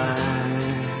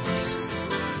light.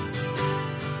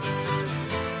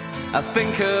 I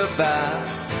think about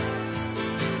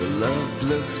the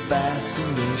loveless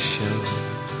fascination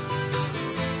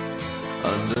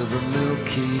under the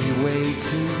Milky Way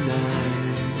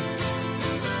tonight.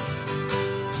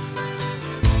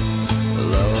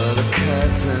 Lower the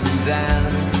curtain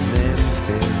down in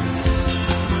Memphis,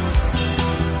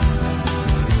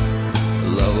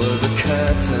 lower the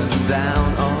curtain down,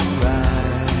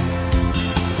 alright.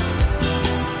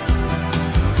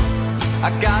 I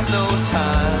got no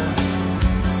time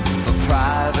for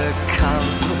private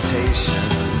consultation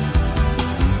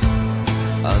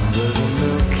under the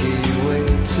Milky Way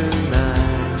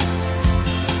tonight.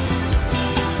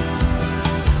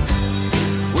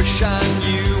 Wish I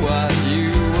knew what you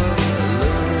were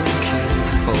looking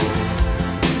for.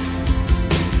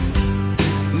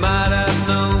 Might have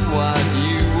known what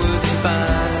you would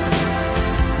find.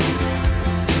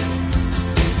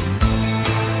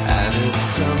 And it's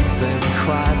something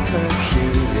quite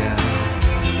peculiar,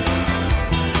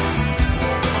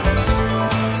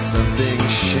 something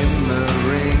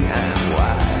shimmering and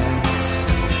white.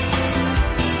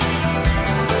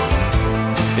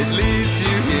 It leads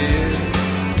you here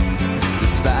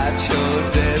despite your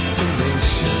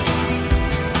destination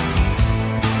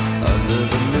under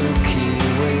the Milky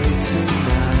Way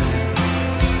tonight.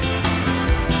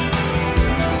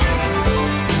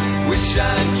 Wish I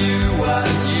knew what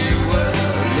you were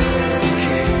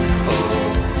looking for.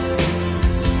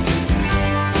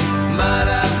 Might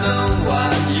have known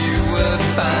what you would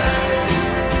find.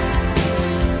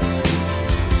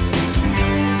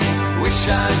 Wish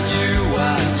I knew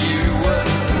what you were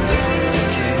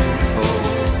looking for.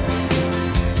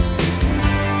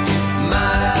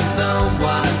 Might have known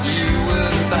what you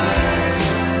would find.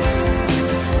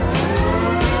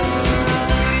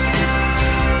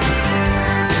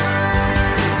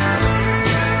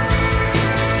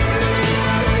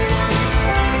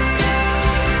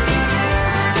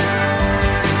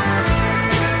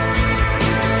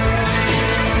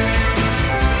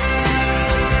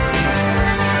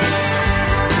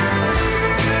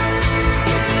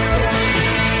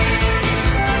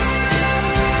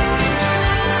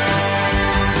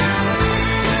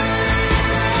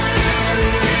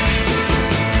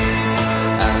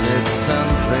 And it's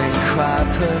something quite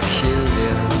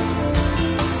peculiar,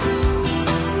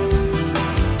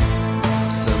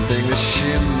 something that's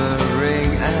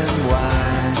shimmering and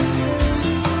white.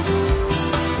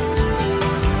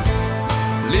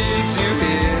 Leads you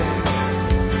here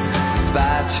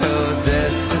despite your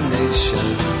destination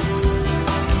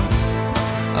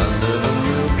under the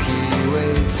Milky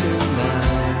Way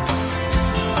tonight.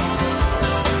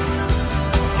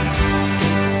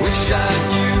 Wish I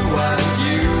knew what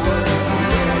you were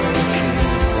looking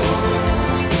for.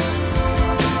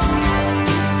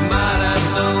 Might have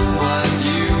known what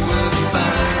you would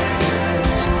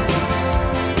find.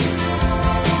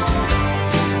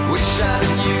 Wish I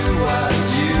knew what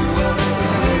you were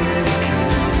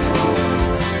looking for.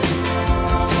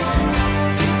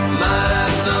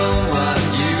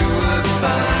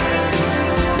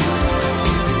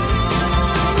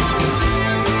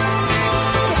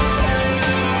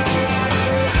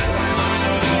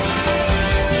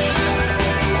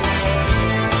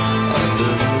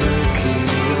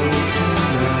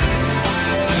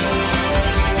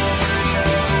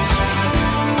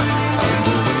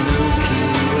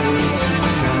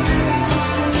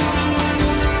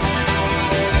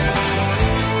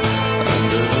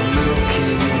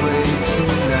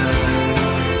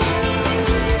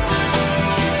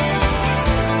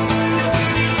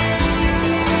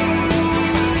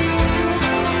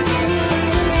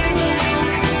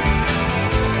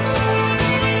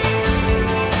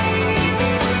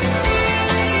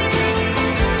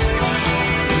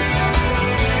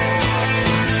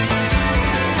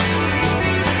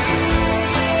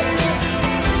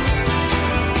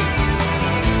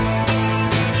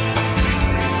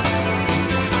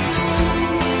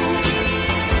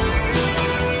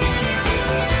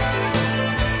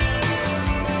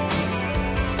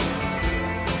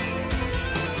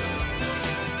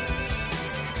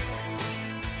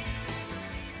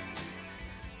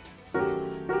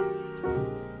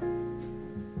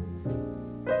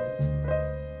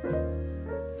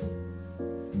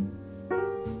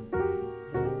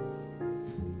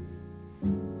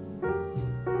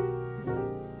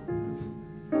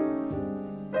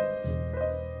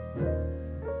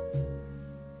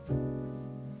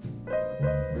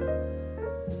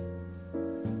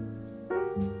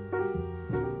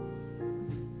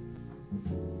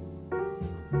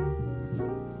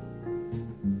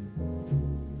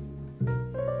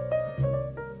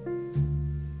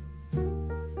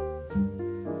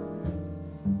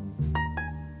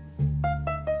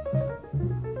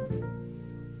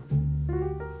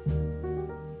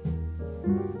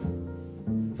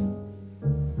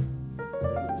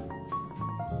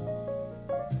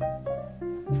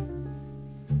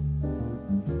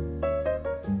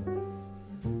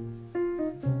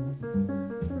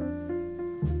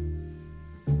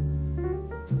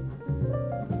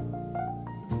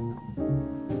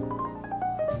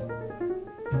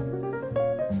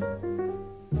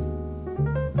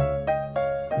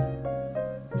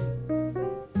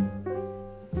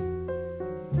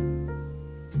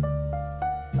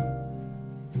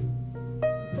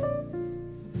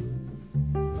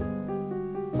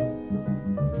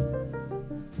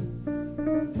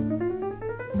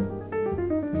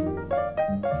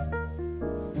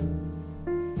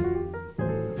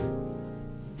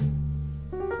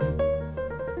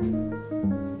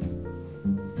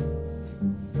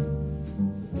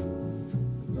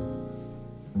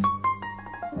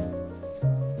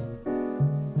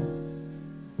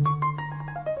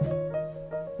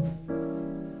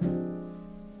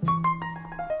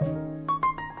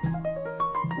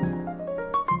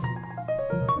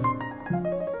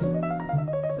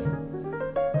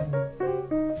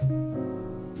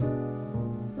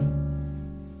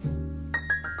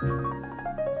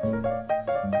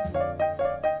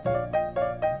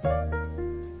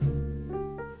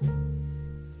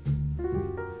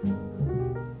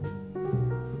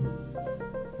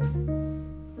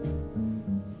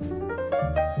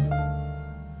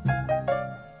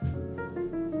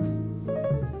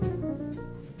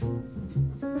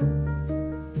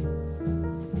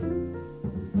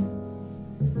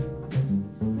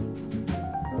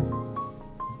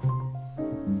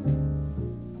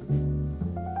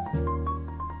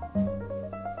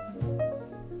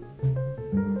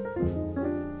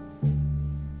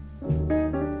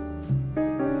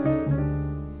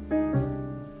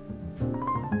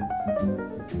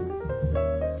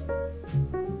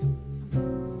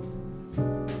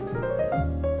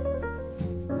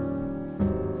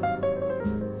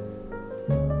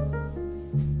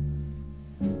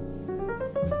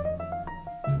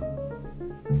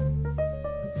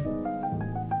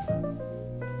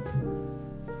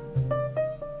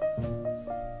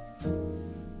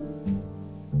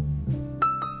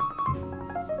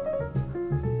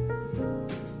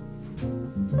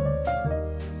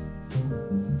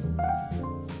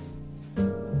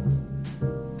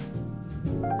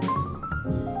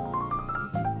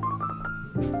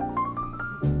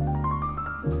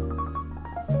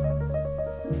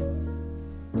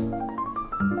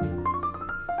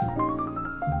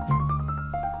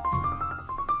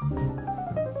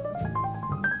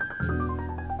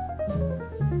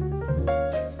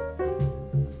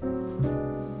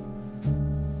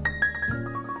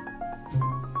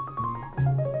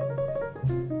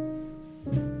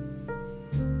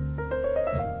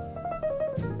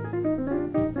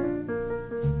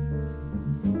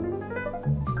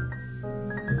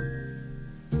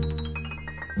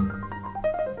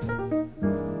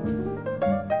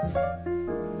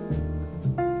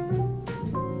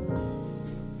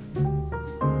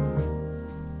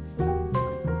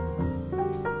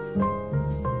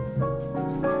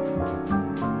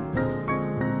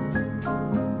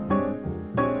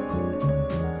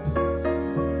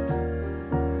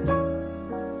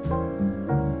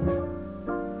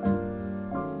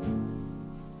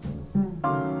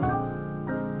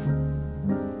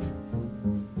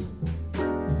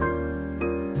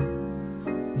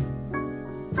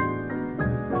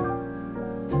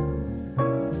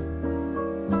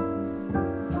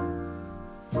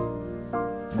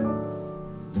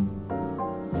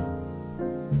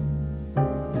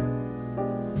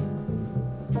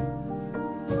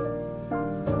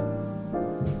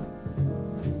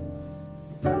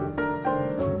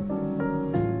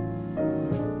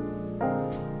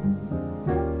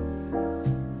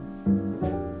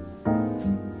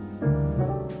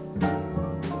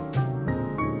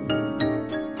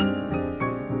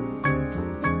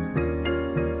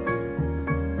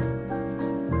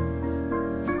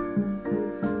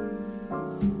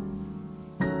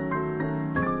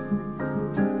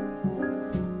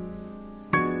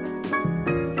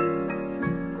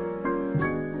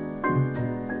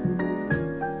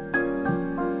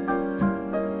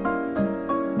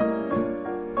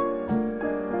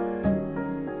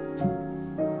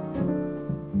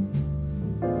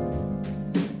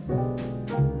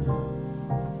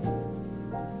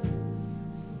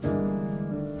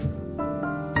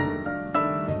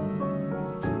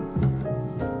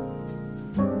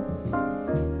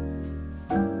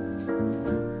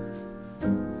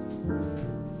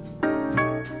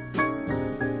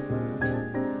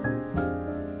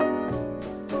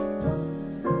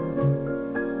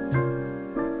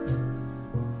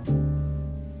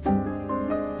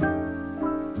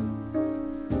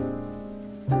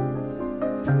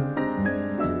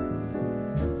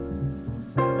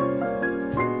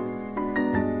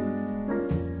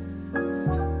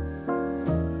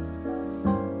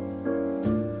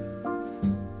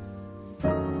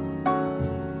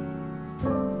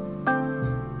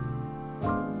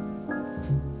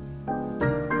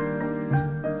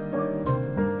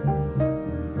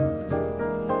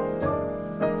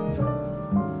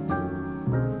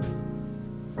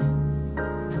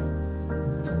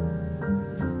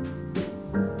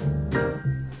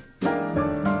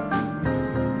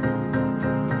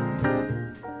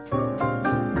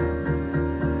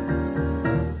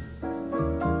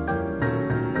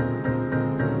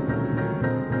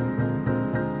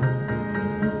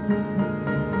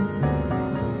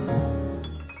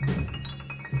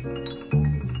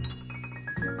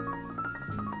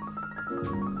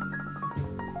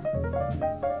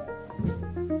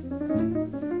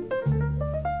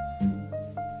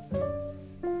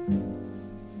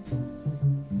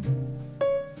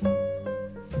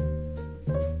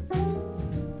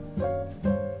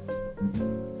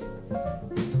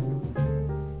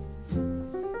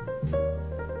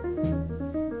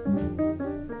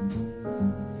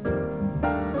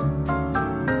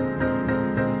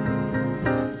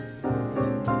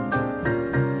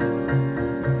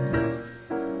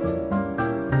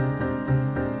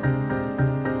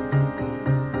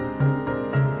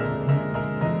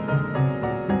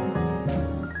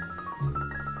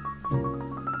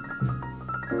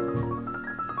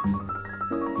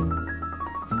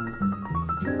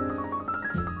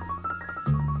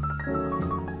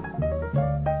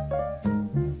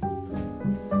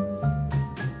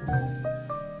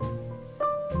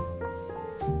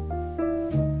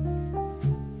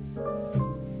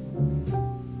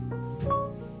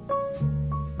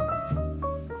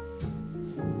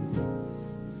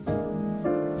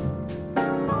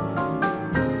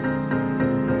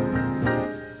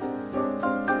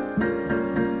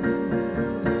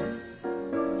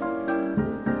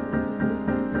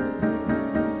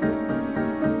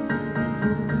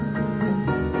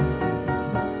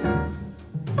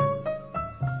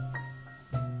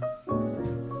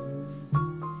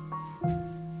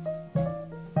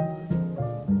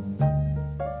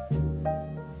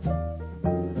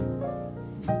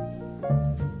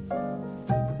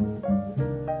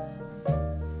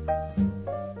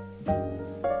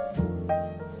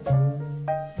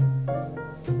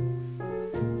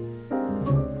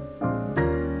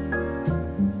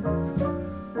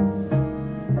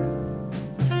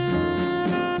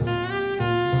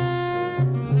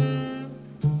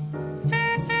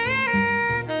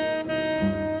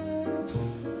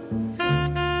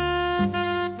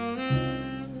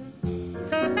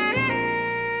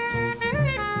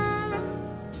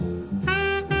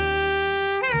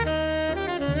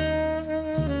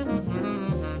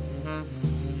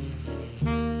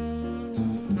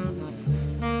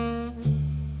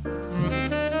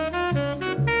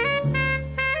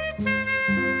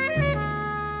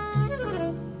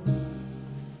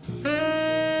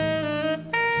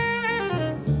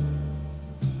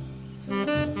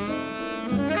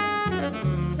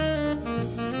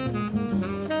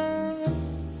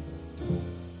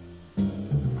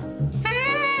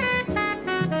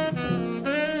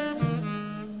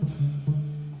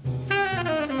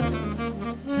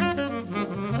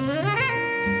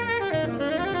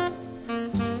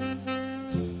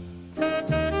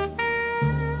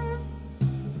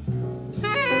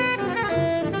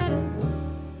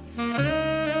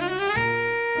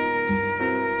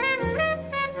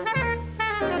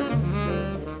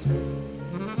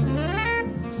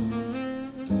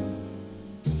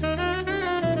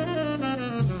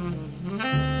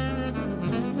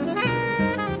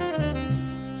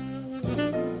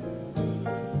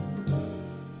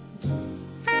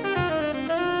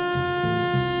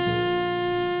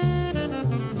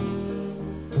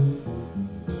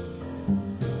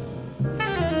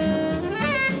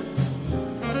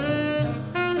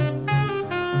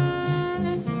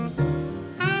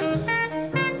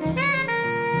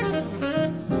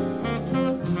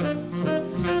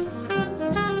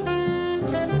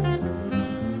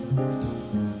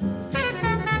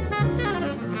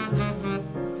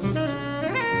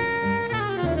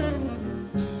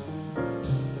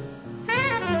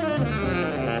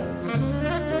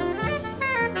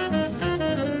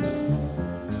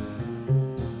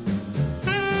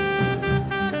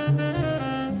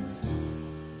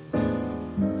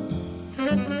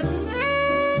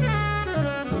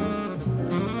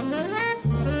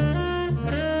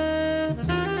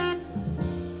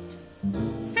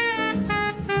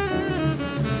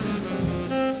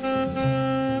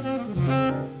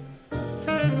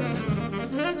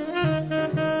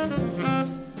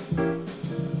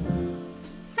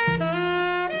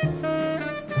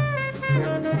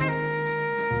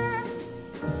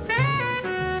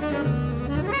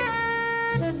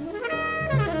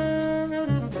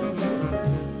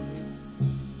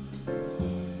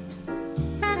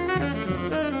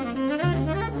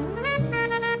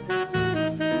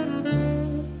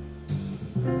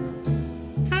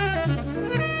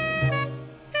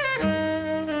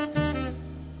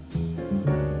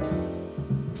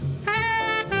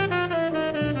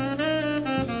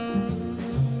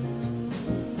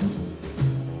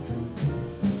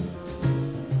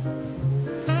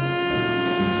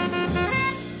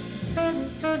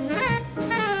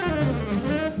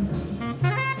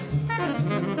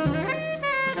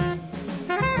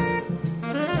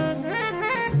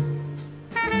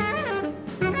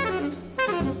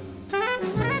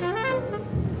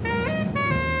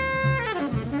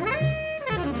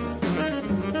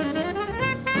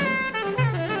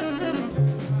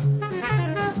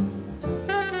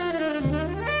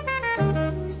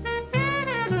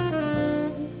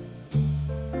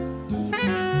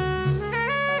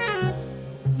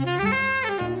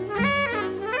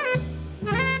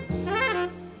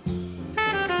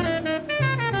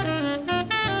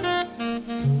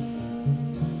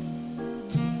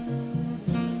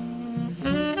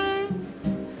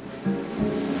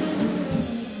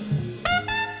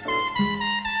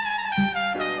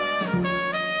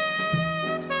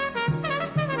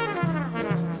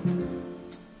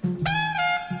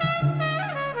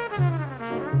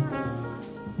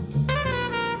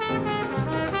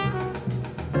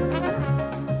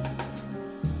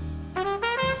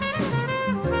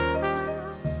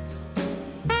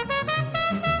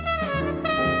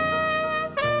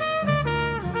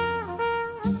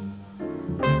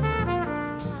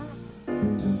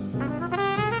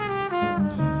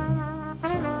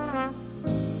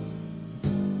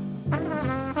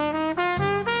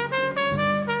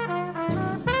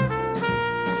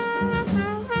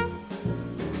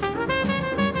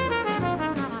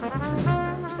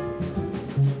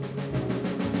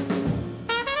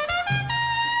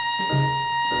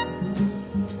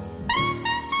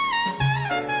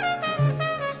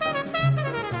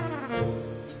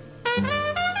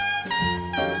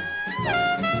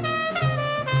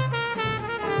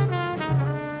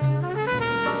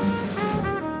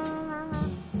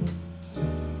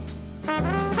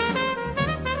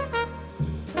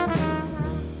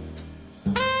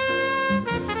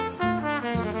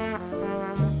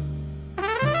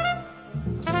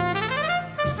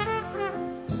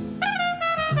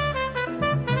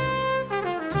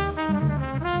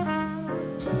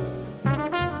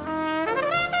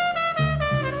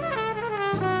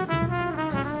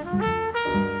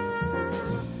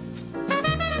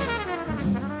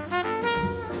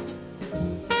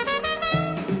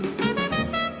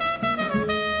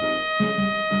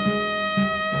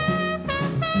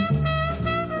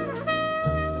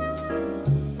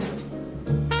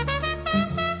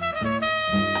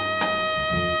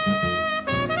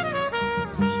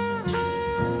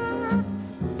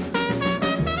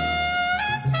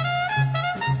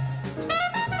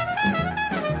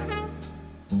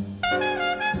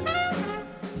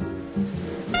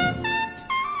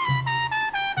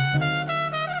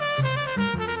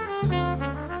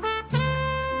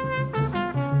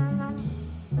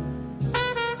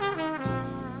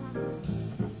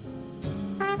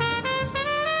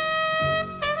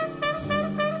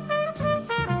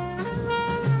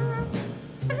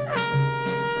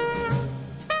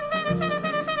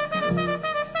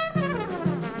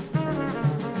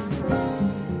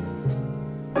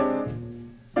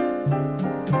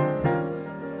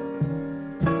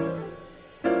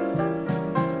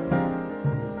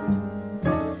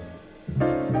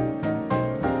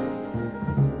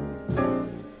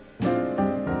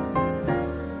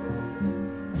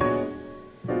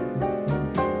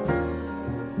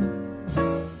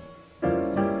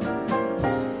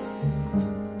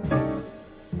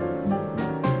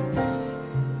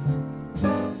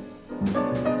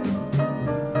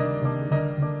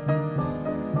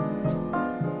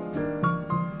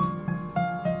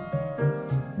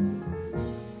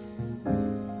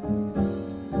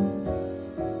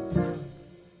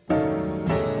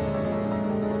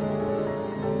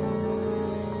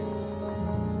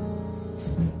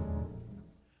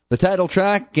 title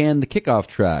track and the kickoff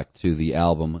track to the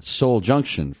album Soul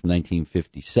Junction from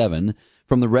 1957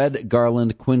 from the Red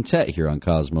Garland Quintet here on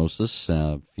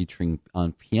Cosmosis, featuring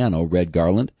on piano Red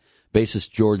Garland,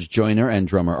 bassist George Joyner and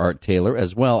drummer Art Taylor,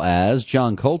 as well as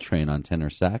John Coltrane on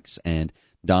tenor sax and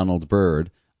Donald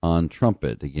Byrd on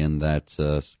trumpet. Again, that's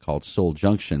called Soul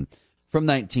Junction from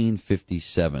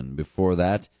 1957. Before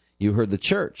that, you heard The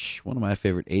Church, one of my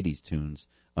favorite 80s tunes,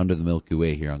 Under the Milky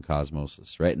Way here on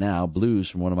Cosmosis. Right now, blues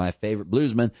from one of my favorite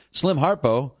bluesmen, Slim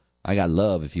Harpo. I Got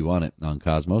Love If You Want It on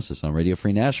Cosmosis on Radio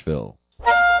Free Nashville.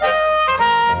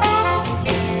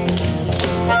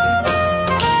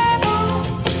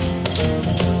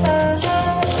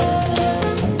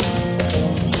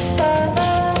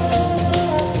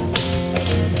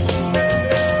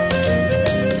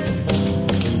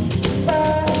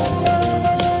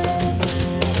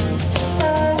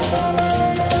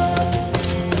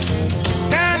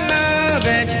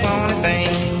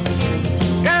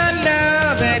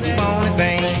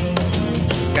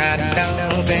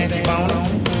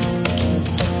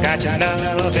 Got your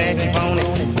love that you want it.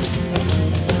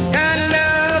 Got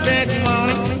love that you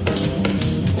want it.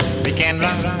 We can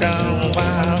rock a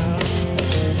while.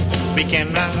 We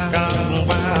can rock a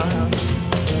while.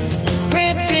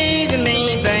 Quit teasing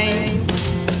me, babe.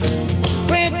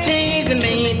 Quit teasing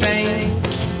me, babe.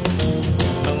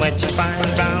 What you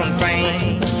find brown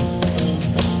frame?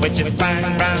 What you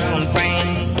find brown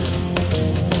frame?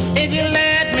 If you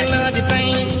let me love you,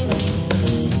 babe,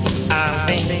 I'm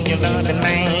thinking you're loving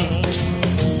man.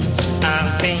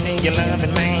 I'm thinking you're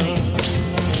loving man.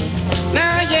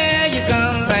 Now yeah, you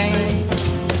come, babe.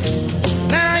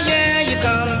 Now yeah, you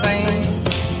come, babe.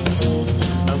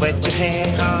 Wet your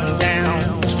head on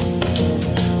down.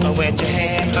 Wet your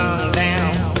head on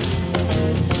down.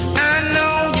 I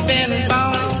know you've been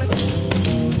falling.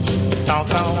 The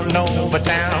talk's all over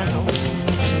town.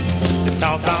 The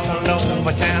talk's all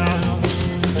over town.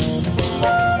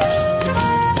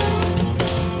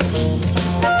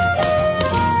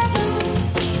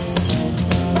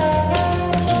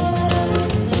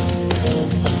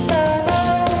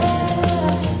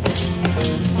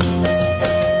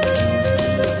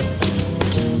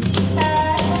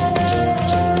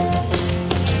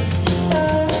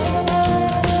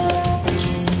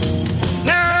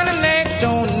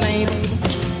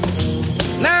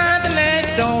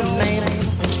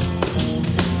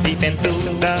 Peeping through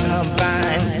the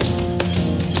blinds,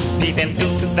 peeping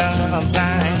through the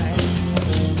blinds.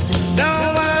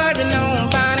 Don't worry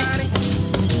nobody,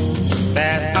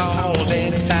 that's all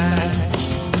this time,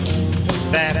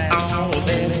 that's all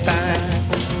this time.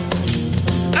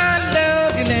 I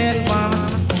love you, little woman,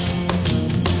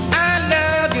 I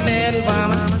love you, little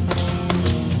woman.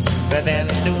 But then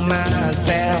I do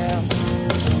myself,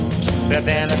 but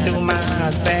then I do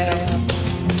myself.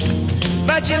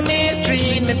 But you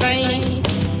mistreat me, babe,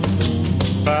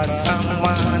 for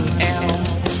someone else,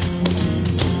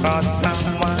 for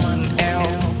someone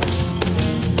else,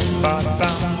 for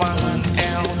someone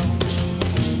else,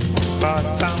 for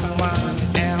someone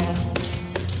else,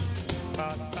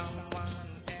 for someone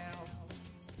else.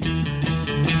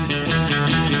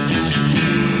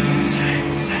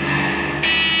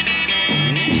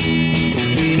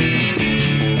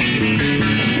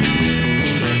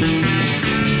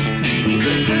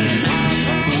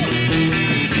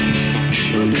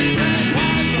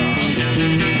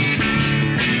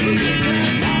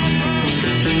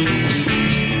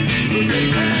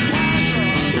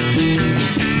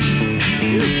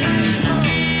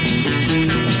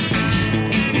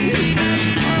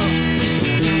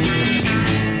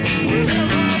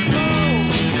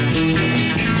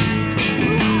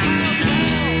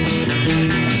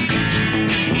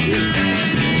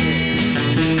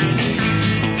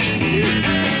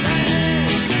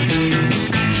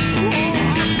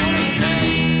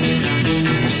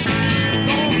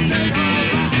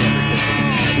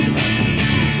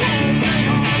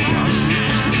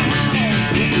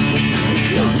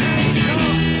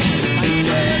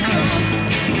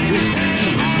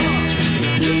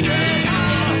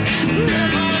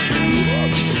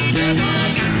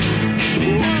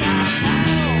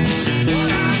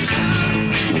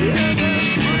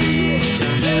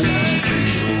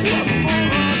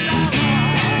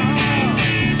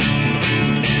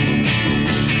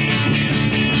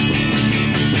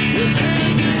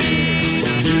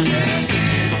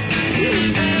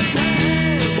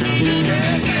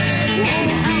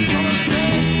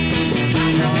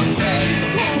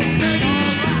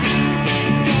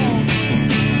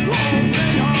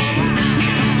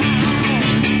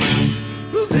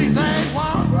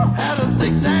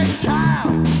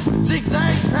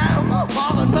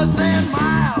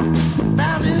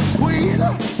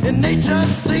 in nature's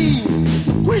scene.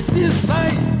 Twist his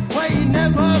face where he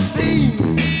never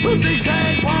been. A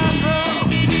zigzag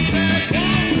wanderer, zigzag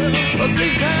wanderer, a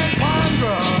zigzag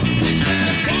wanderer,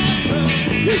 zigzag wanderer.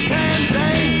 You can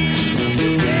dance,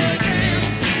 you can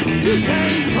dance, you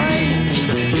can praise,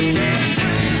 you can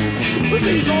praise. With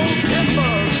these old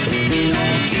timbers,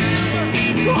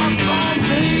 rock on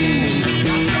beams,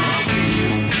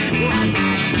 rock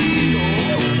my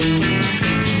shield,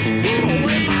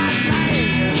 away my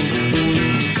lance.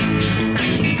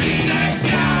 Zigzag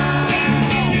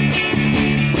time,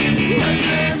 let's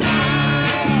say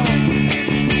now.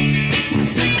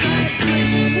 Zigzag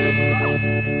green,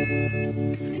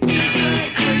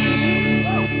 zigzag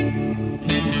green,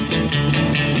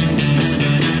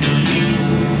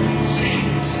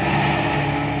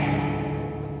 zigzag.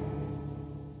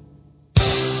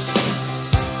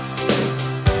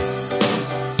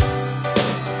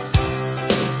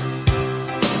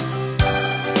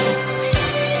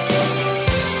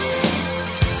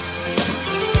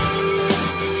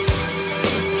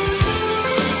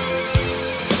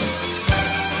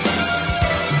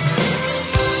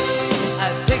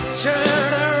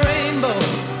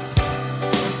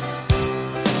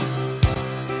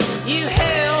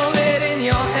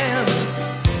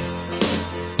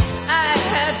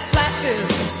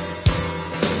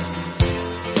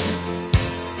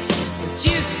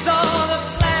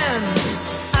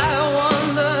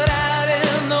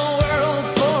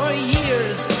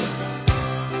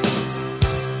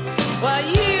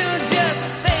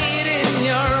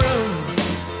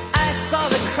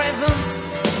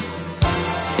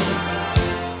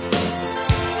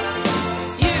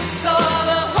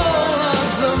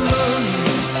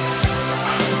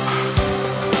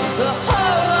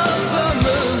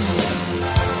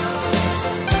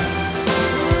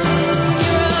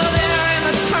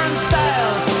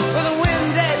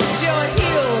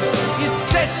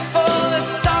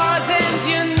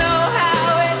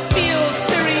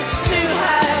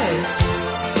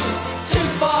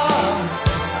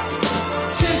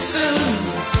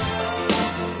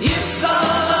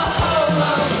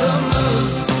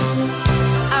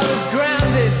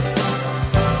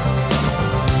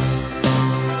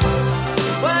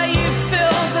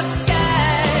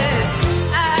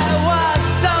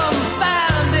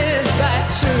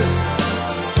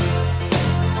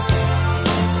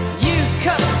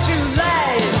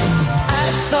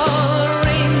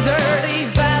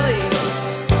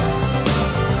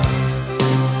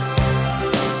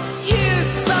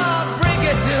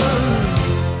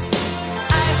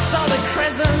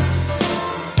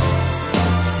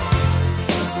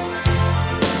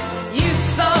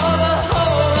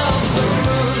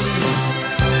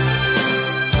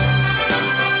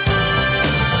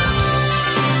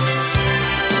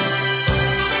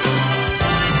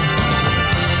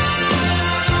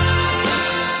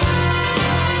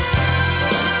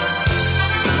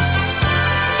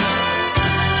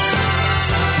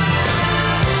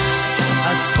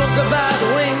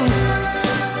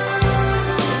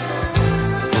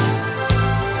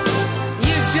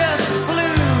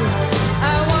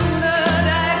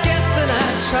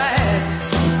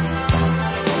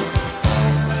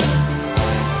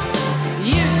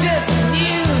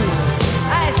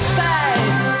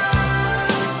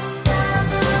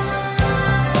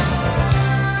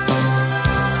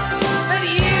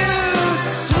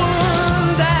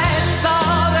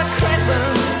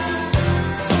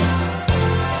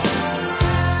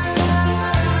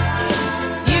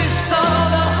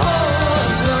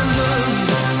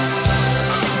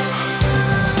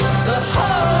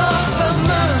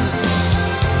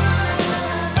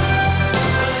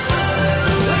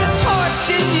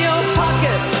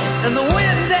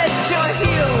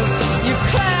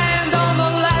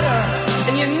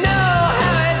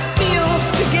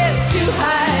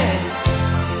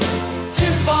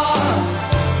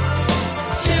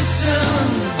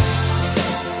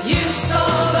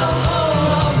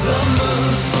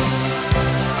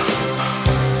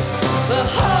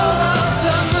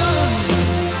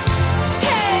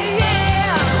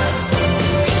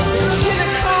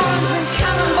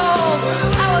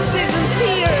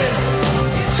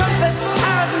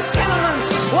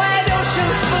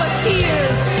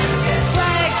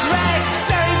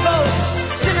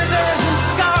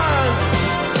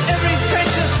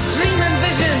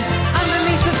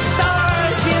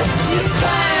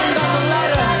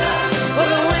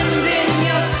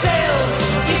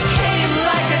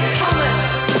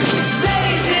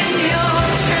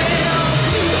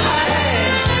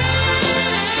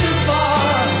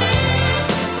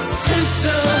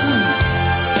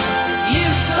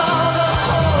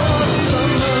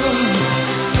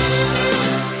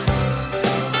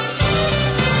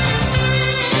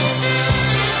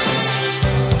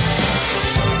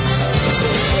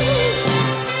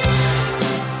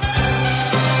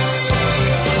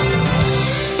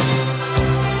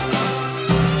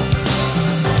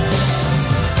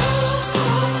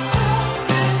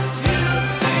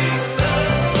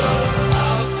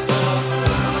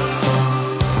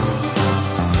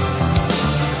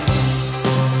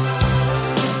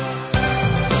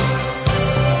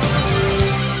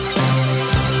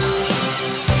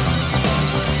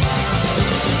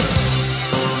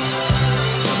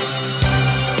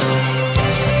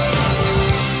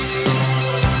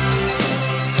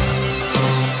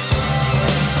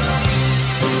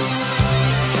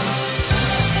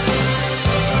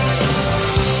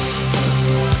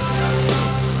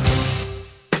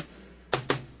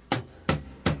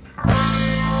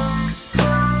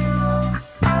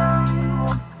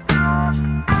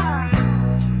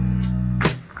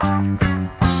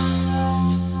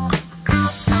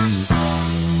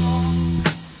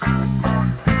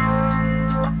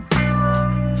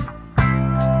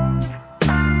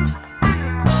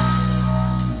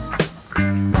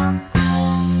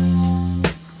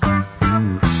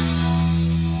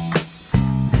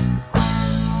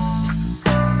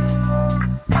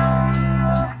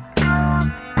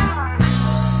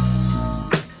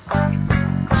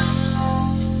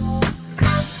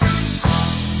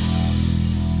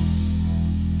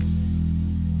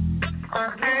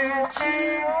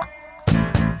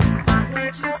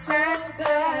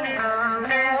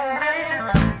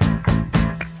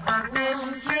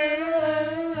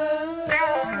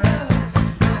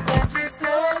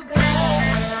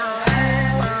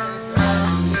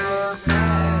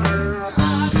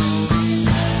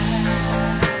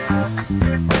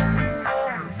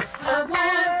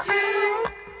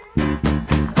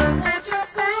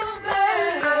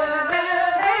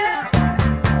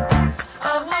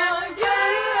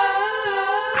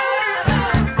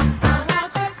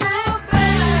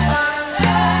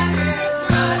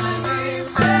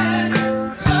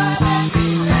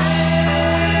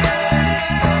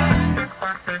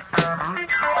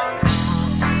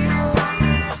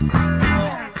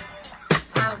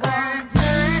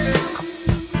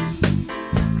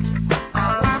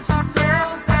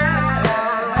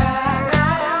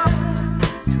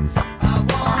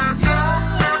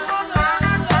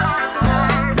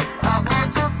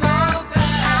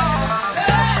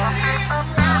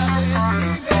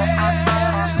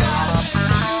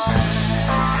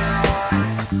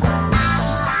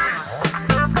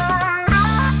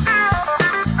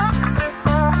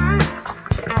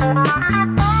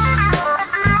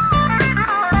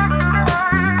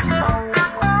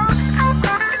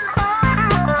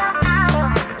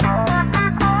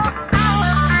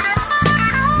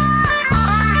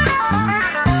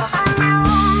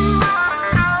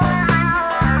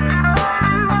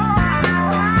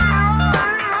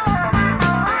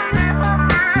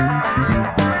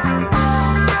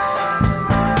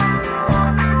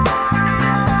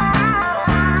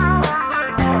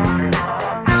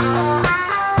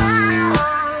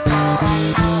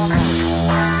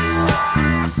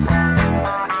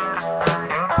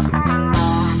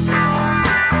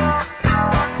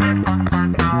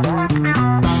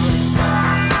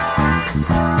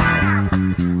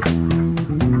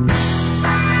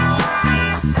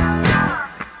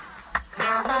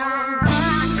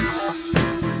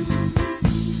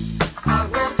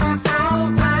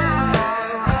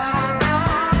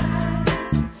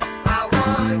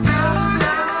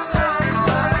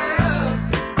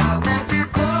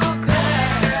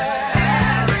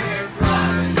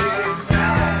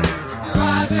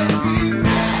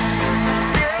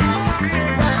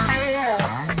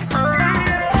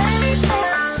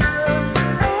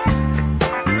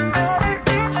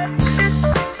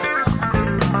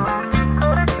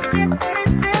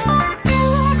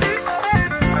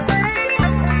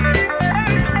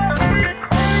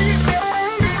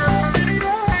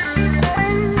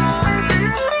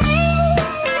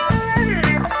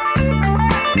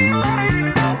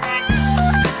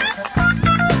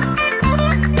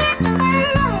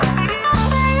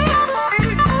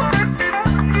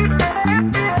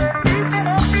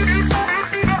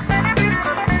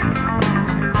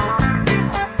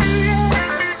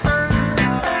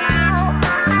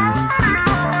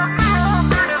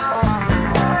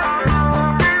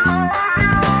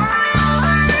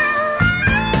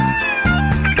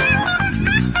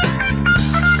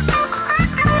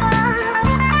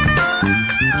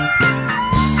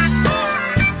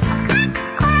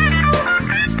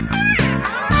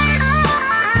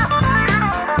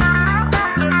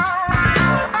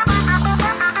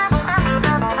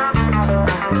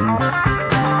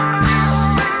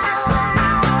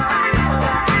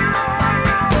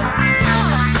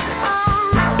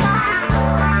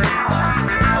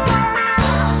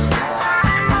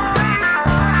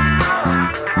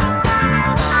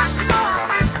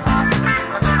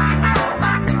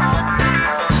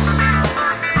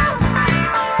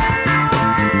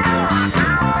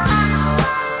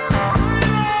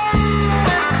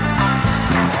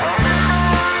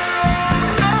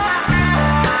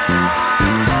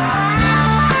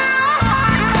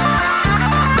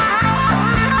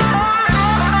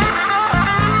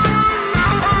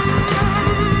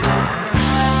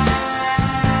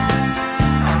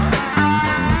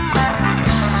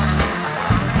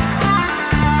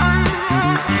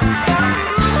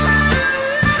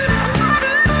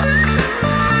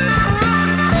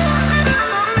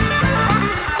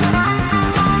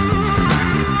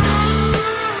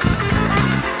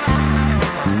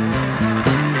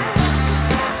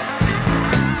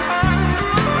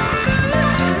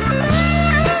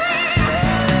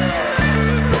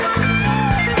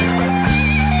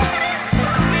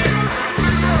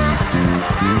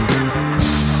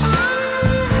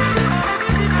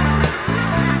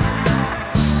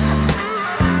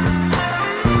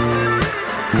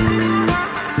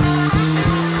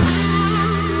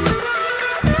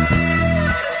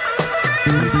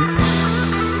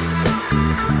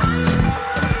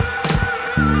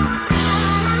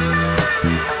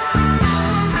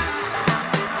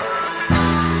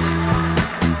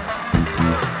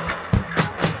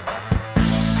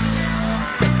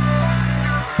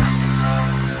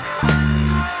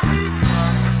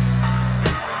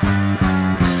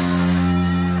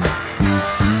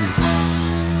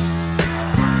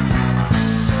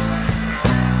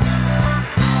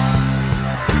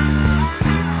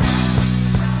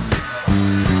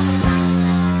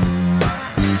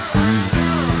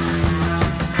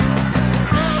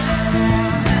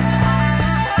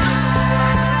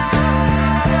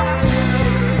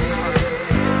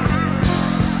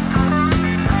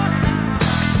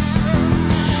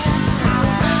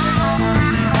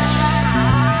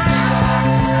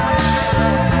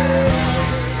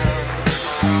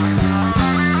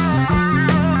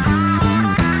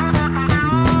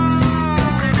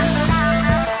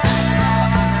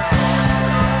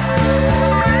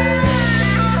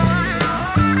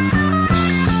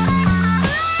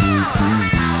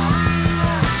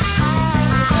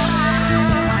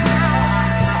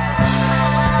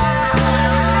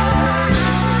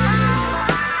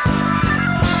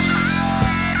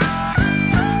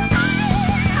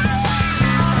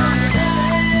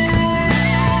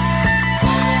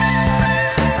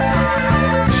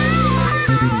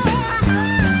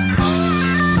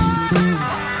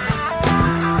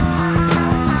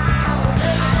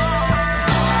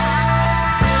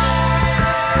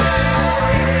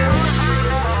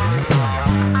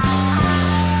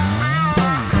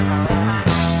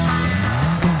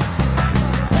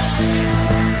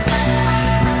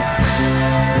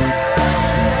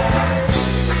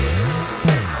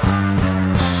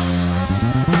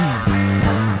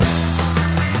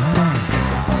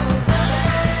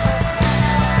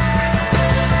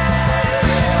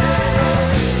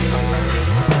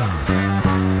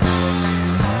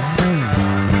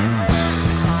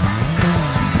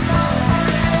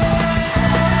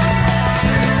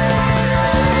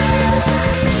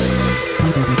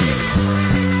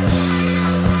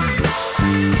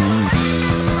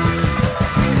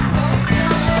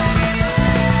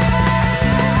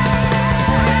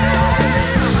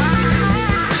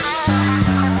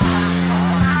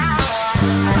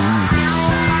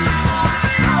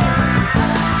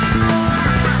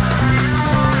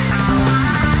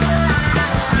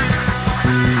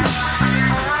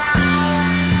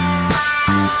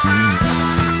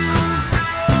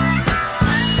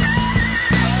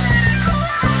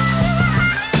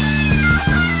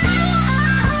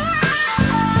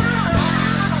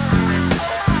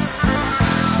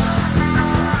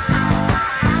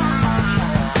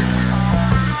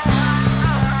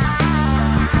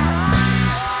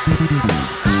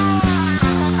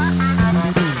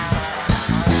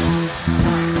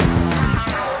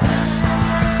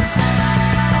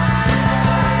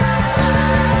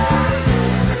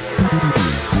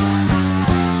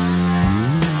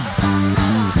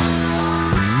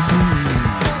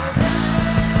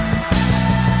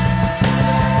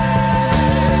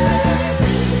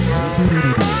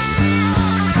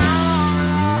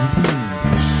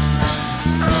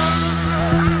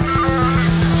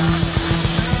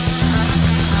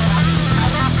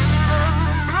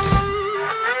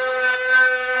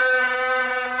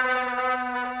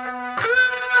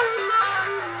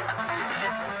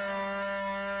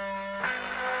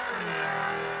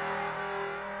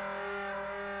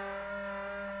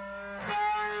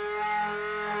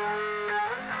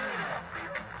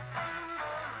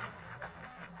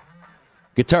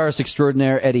 Guitarist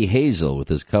extraordinaire Eddie Hazel with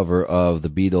his cover of the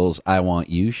Beatles' I Want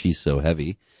You, She's So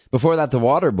Heavy. Before that, the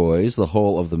Waterboys, The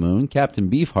Whole of the Moon, Captain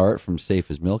Beefheart from Safe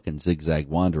as Milk and Zigzag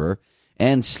Wanderer,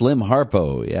 and Slim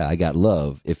Harpo, yeah, I Got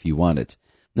Love If You Want It.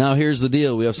 Now, here's the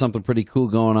deal. We have something pretty cool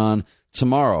going on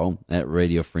tomorrow at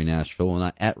Radio Free Nashville. Well,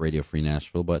 not at Radio Free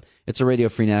Nashville, but it's a Radio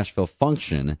Free Nashville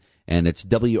function, and it's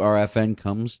WRFN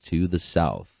Comes to the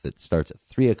South. It starts at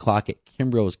 3 o'clock at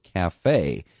Kimbrough's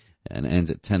Cafe and ends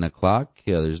at 10 o'clock.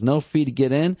 There's no fee to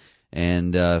get in,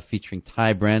 and featuring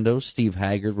Ty Brando, Steve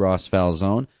Haggard, Ross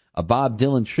Falzone, a Bob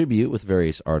Dylan tribute with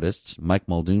various artists, Mike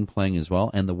Muldoon playing as well,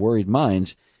 and the Worried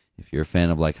Minds. If you're a fan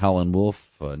of like Howlin'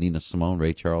 Wolf, Nina Simone,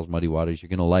 Ray Charles, Muddy Waters, you're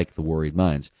going to like the Worried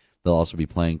Minds. They'll also be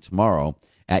playing tomorrow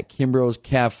at Kimbrough's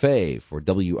Cafe for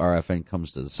WRFN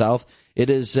Comes to the South. It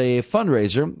is a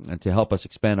fundraiser to help us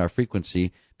expand our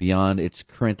frequency beyond its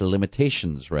current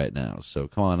limitations right now. So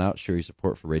come on out, show your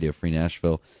support for Radio Free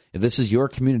Nashville. This is your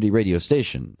community radio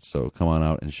station, so come on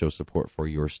out and show support for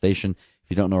your station. If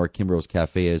you don't know where Kimbrough's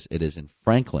Cafe is, it is in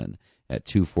Franklin at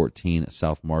 214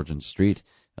 South Margin Street.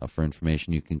 For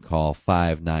information, you can call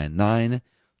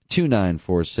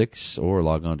 599-2946 or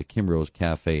log on to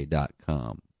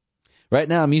kimbroughscafe.com. Right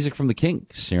now, music from the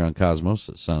Kinks here on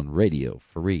Cosmosis on Radio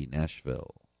Free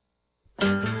Nashville.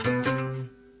 People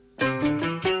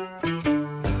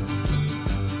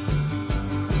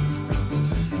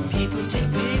take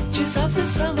pictures of the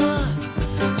summer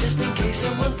just in case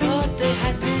someone thought they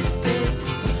had missed it,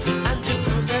 and to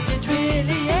prove that it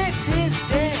really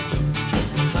existed.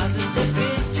 Fathers take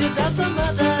pictures of the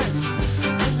mothers,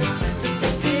 and the sisters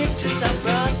take pictures of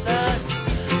brothers,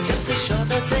 just to show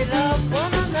that they love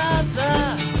one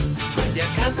another. You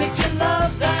can't picture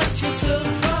love that you took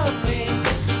from me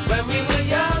when we were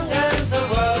young and the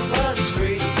world was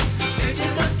free.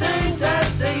 Pictures of things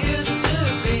as they used to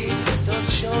be. Don't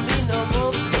show me no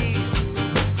more, please.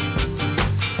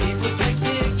 People take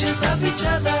pictures of each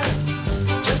other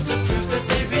just to prove that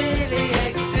they really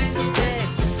existed.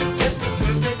 Just to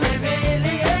prove that they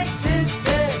really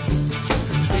existed.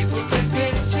 People take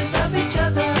pictures of each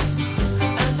other,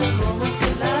 and the moment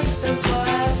can last and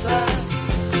forever.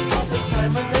 All the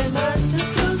time when they matter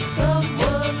to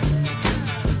someone.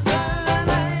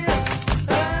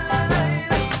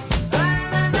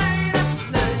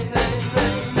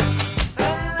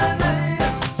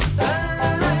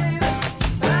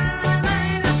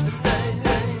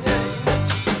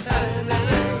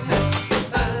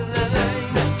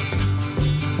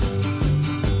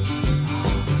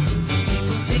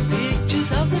 People take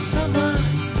pictures of the summer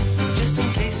just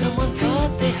in case someone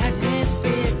thought they had missed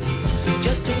it,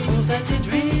 just to prove that it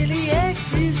really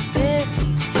existed.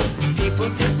 People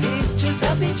take pictures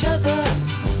of each other,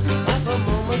 of a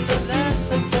moment that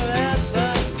lasts and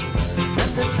forever,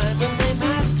 and the time when they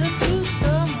matter to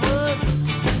someone.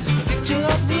 A picture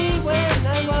of me when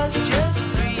I was just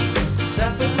 3,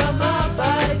 sat in mama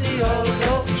by the old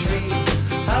oak tree.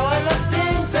 How I love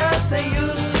things as they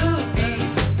used to be.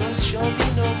 Don't show me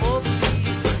no more,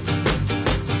 please.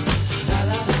 La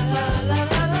la la la la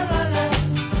la la la.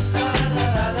 La la la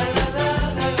la la la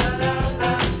la la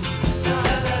la. La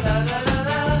la la la la la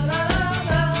la la la.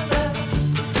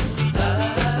 La la la la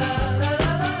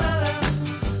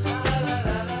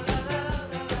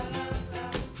la la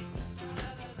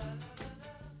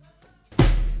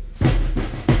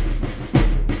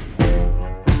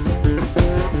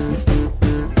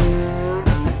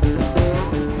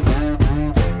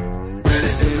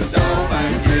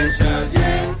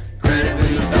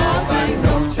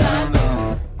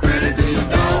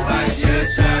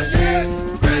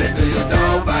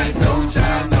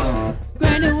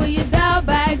Granny, will you down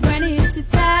by Granny? Is she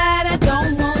tired? I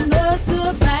don't want her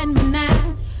to bite me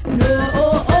now. No,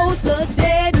 oh, the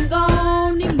dead and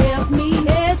gone. He left me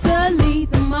here to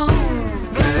lead them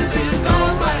on. Granny, will you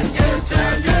down by? Yes,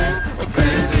 child, yes.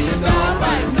 Granny, will you down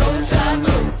by? No, child,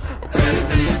 no. Granny,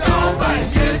 will you down by?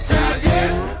 Yes, child,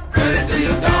 yes. Granny, will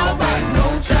you down by?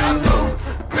 No, child, no.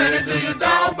 Granny, will you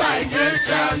down by? Yes,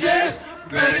 child, yes.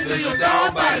 Granny, will you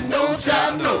down by? No,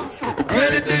 child, no.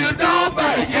 Granny, will you down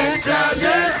by? Yes, child,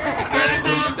 yes. Granny,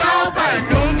 will you down by?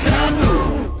 No, child, no.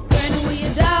 Granny, will you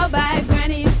down by?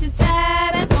 Granny, is she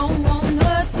tired? I don't want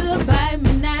her to bite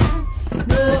me now.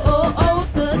 No, oh,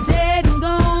 the dead and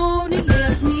gone. He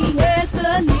left me here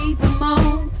to lead them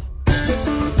on.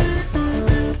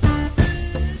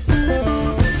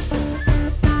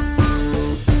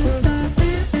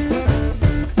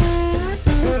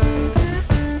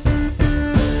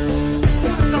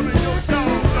 Some of your dogs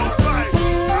don't bite.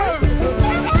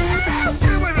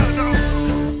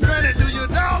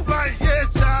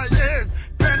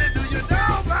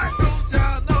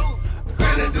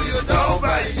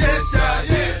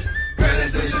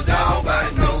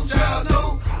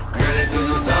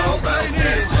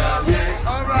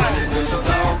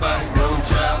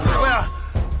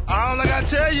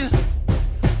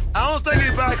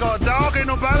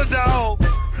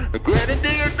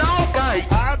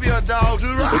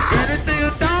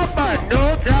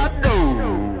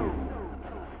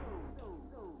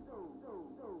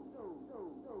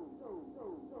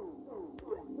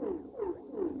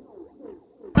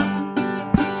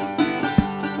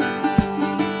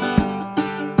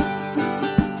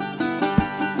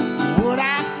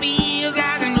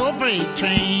 freight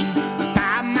train,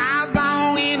 5 miles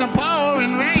long in the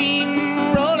pouring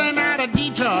rain, rolling out of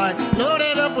Detroit,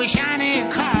 loaded up with shiny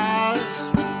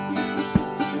cars.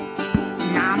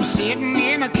 Now I'm sitting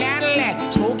in a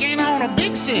Cadillac, smoking on a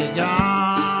big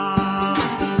cigar.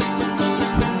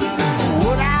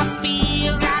 Would I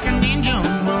feel like an engine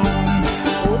room?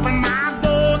 Open my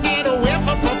door, get a whiff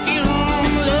of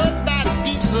perfume, look that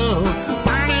diesel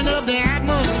burning up the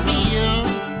atmosphere.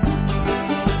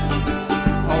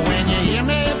 When you hear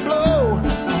me blow,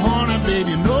 honey,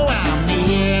 baby, you know I'm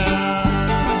near.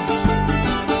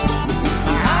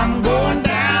 I'm going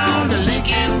down to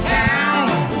Lincoln Town.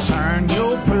 Turn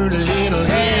your pretty little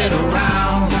head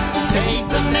around. Take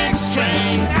the next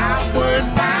train outward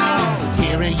bound.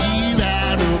 Carry you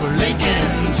out over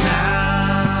Lincoln Town.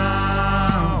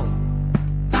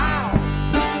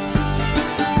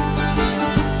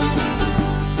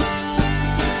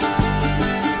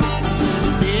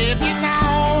 Baby,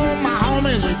 now my home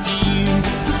is with you.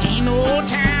 Ain't no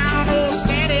town or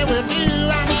city will do.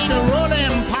 I need a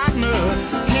rolling partner.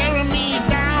 Carry me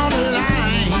down the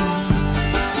line.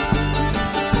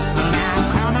 And I'm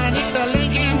coming into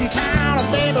Lincoln Town,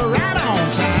 baby, right on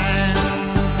time.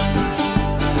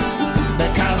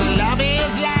 Because love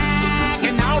is like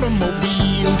an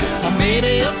automobile, or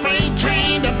maybe a freight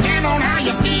train, depending on how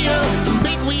you feel.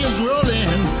 Big wheels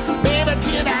rolling, baby,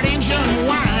 till that engine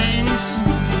whines.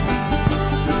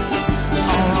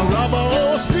 On a rubber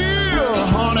or steel,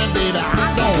 honey, baby, I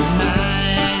don't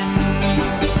mind.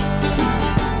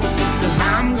 'Cause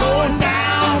I'm going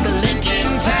down to Lincoln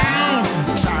Town.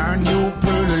 Turn your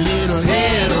pretty little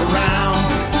head around.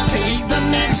 Take the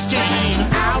next train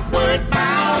outward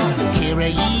bound.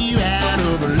 Carry you out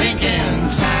of Lincoln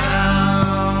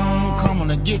Town. Coming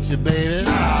to get you, baby.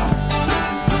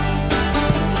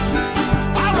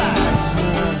 All right.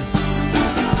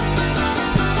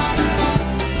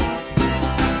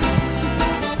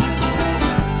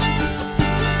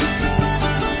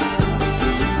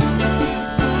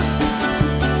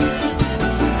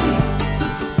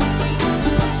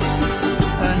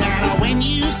 Now when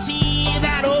you see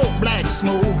that old black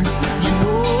smoke, you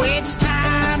know it's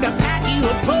time to pack you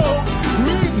a poke.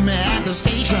 Meet me at the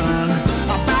station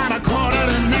about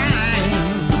 8:45.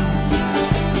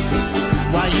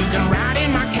 Well, you can ride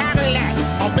in my Cadillac,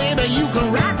 or baby, you can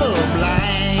ride the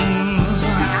blinds.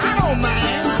 I don't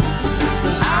mind,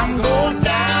 'cause I'm going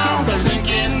down to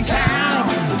Lincoln Town.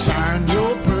 Turn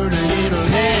your pretty little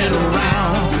head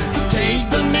around. Take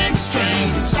the next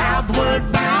train southward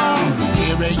bound.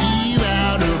 Carry you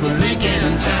out of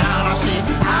Lincoln Town. I said,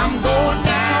 I'm going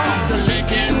down to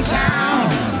Lincoln Town.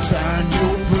 Turn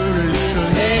your pretty little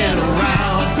head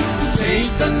around.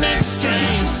 Take the next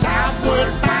train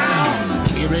southward bound.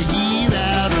 Carry you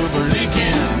out of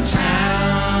Lincoln Town.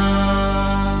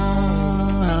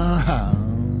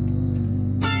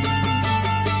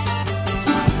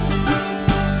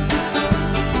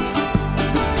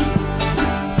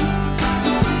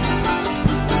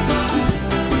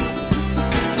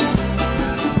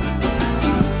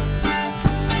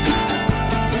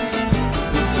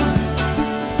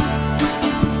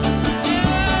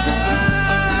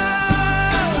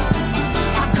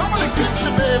 I'm coming to get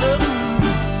you, baby.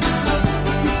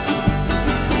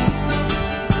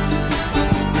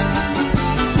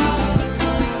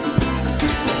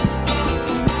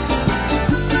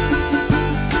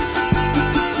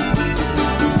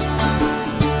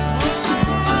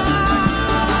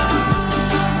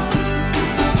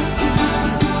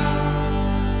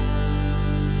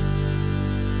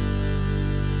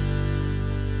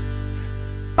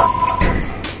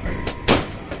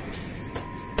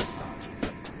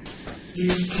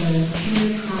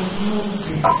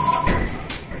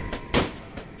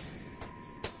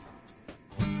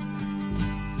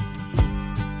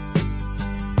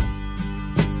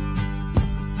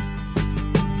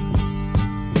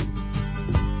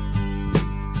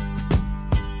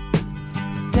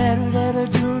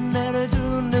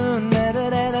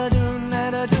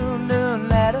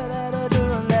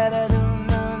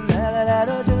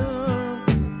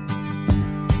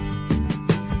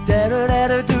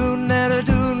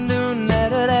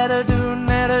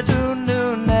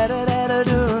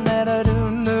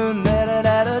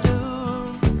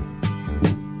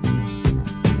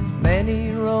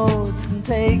 Many roads can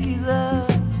take you there,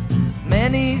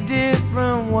 many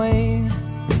different ways.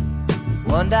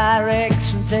 One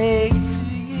direction takes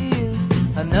you years,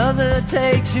 another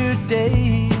takes you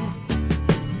days.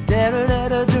 Da da da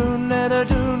da do, da da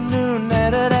do,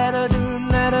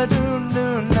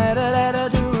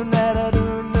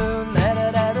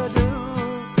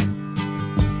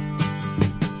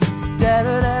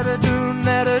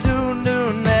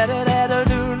 da da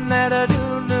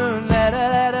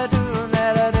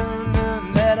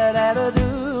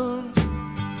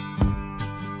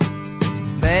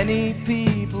Many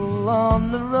people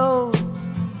on the road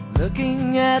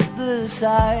looking at the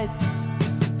sights.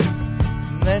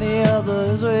 Many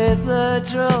others with the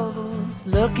troubles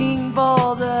looking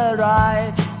for the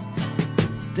rights.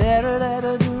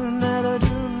 Da-da-da-da-doom,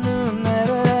 da-da-doom, doom,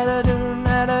 da-da-da-da-doom,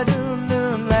 da-da-doom,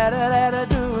 doom,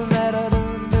 da-da-da-da-doom,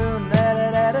 da-da-doom, doom,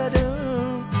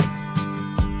 da-da-da-da-doom.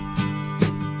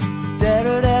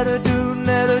 Da-da-da-da-doom,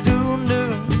 da-da-doom,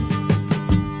 doom.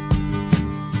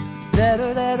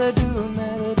 Da-da-da-da-doom,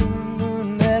 da-da-doom,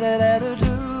 doom,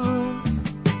 da-da-da-da-doom.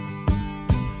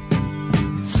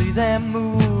 See them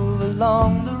move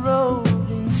along the road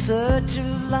in search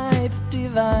of life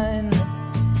divine.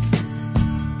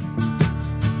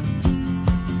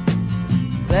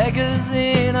 Beggars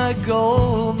in a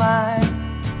gold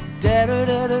mine.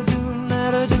 Da-da-da-da-doom,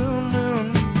 da-da-doom,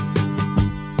 doom.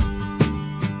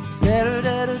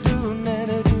 Da-da-da-da-doom,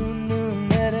 da-da-doom, doom,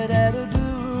 da-da-da-da-doom.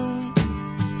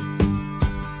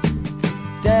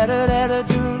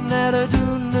 Da-da-da-da-doom,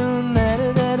 da-da-doom, doom,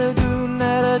 da-da-da-da-doom,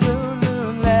 da-da-doom,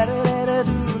 doom,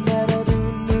 da-da-da-da-doom,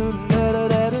 da-da-doom, doom,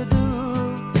 da-da-da-da-doom.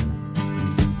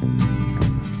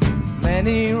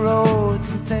 Many roads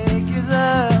will take you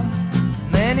there,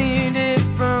 many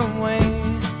different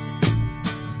ways.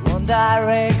 One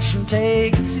direction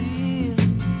takes you years,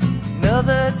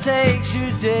 another takes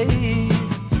you days.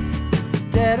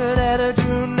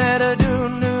 Da-da-da-da-doom,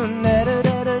 da-da-doom, doom,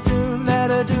 da-da-da-da-doom,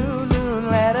 da-da-doom, doom,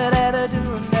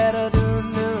 da-da-da-da-doom,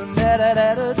 da-da-doom, doom,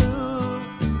 da-da-da-da-doom.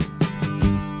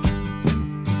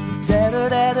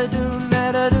 Da-da-da-da-doom,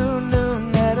 da-da-doom,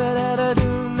 doom,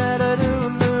 da-da-da-da-doom,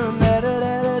 da-da-doom, doom,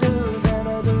 da-da-da-da-doom,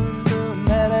 da-da-doom, doom,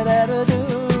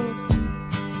 da-da-da-da-doom.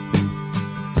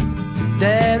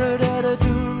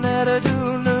 Da-da-da-da-doom,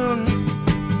 da-da-doom, doom.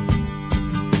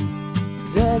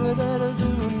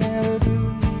 Da-da-da-da-doom,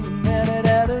 da-da-doom, doom,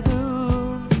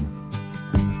 da-da-da-da-doom.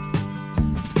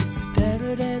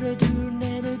 Da-da-da-da-doom,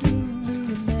 da-da-doom,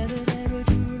 doom,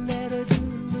 da-da-da-da-doom,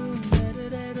 da-da-doom, doom,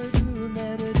 da-da-da-da-doom,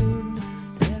 da-da-doom,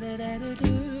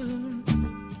 da-da-da-da-doom.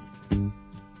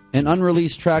 An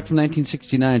unreleased track from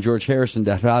 1969, George Harrison,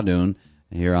 Dehradun,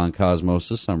 here on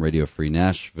Cosmosis on Radio Free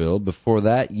Nashville. Before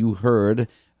that, you heard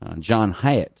John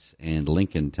Hyatt and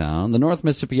Lincoln Town, the North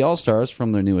Mississippi All-Stars from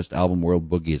their newest album, World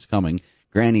Boogie is Coming,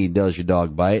 Granny Does Your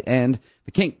Dog Bite, and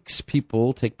the Kinks.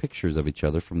 People take pictures of each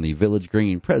other from the Village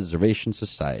Green Preservation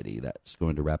Society. That's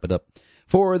going to wrap it up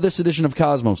for this edition of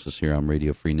Cosmosis here on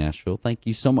Radio Free Nashville. Thank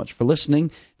you so much for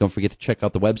listening. Don't forget to check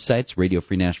out the websites,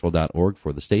 radiofreenashville.org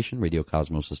for the station,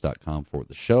 radiocosmosis.com for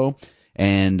the show.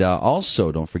 And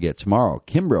also, don't forget, tomorrow,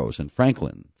 Kimbrough in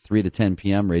Franklin, 3 to 10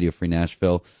 p.m., Radio Free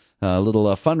Nashville, a little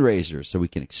fundraiser so we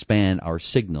can expand our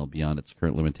signal beyond its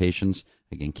current limitations.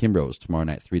 Again, Kimbrough tomorrow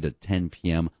night, 3 to 10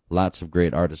 p.m. Lots of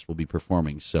great artists will be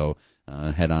performing, so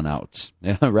head on out.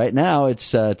 Right now,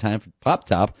 it's time for Pop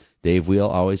Top. Dave Wheel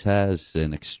always has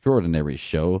an extraordinary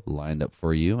show lined up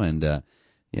for you, and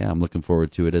I'm looking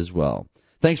forward to it as well.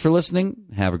 Thanks for listening.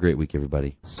 Have a great week,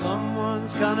 everybody.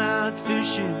 Someone's gone out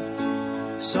fishing,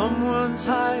 someone's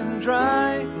high and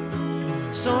dry,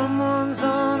 someone's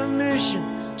on a mission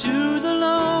to the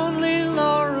lonely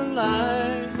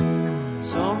Lorelei.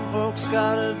 Some folks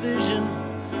got a vision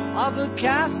of a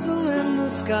castle in the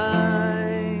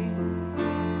sky,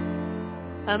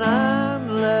 and I'm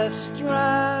left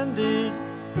stranded,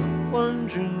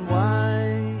 wondering why.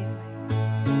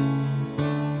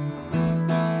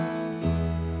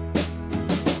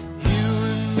 You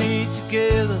and me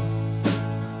together,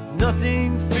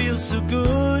 nothing feels so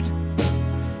good.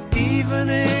 Even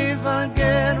if I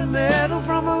get a medal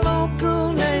from a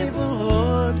local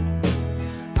neighborhood,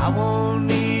 I won't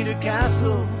need a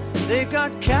castle, they've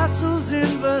got castles in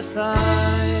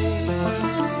Versailles.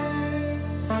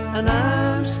 And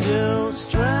I'm still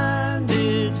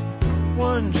stranded,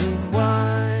 wondering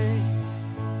why.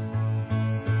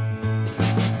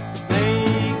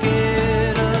 Make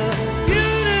it a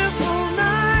beautiful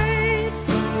night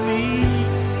for me.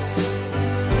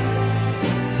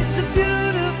 It's a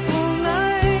beautiful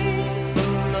night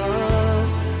for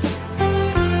love.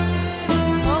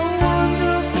 A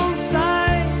wonderful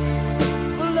sight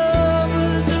for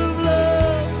lovers of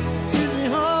love to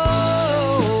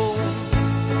behold.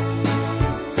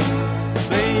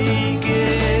 Make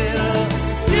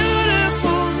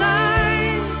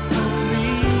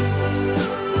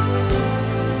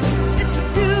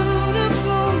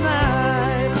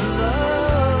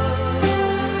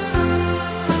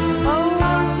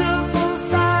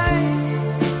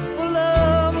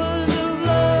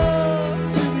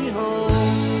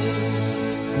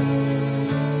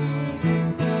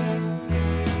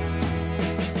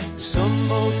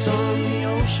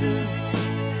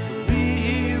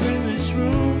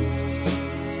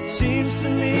to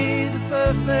me the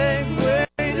perfect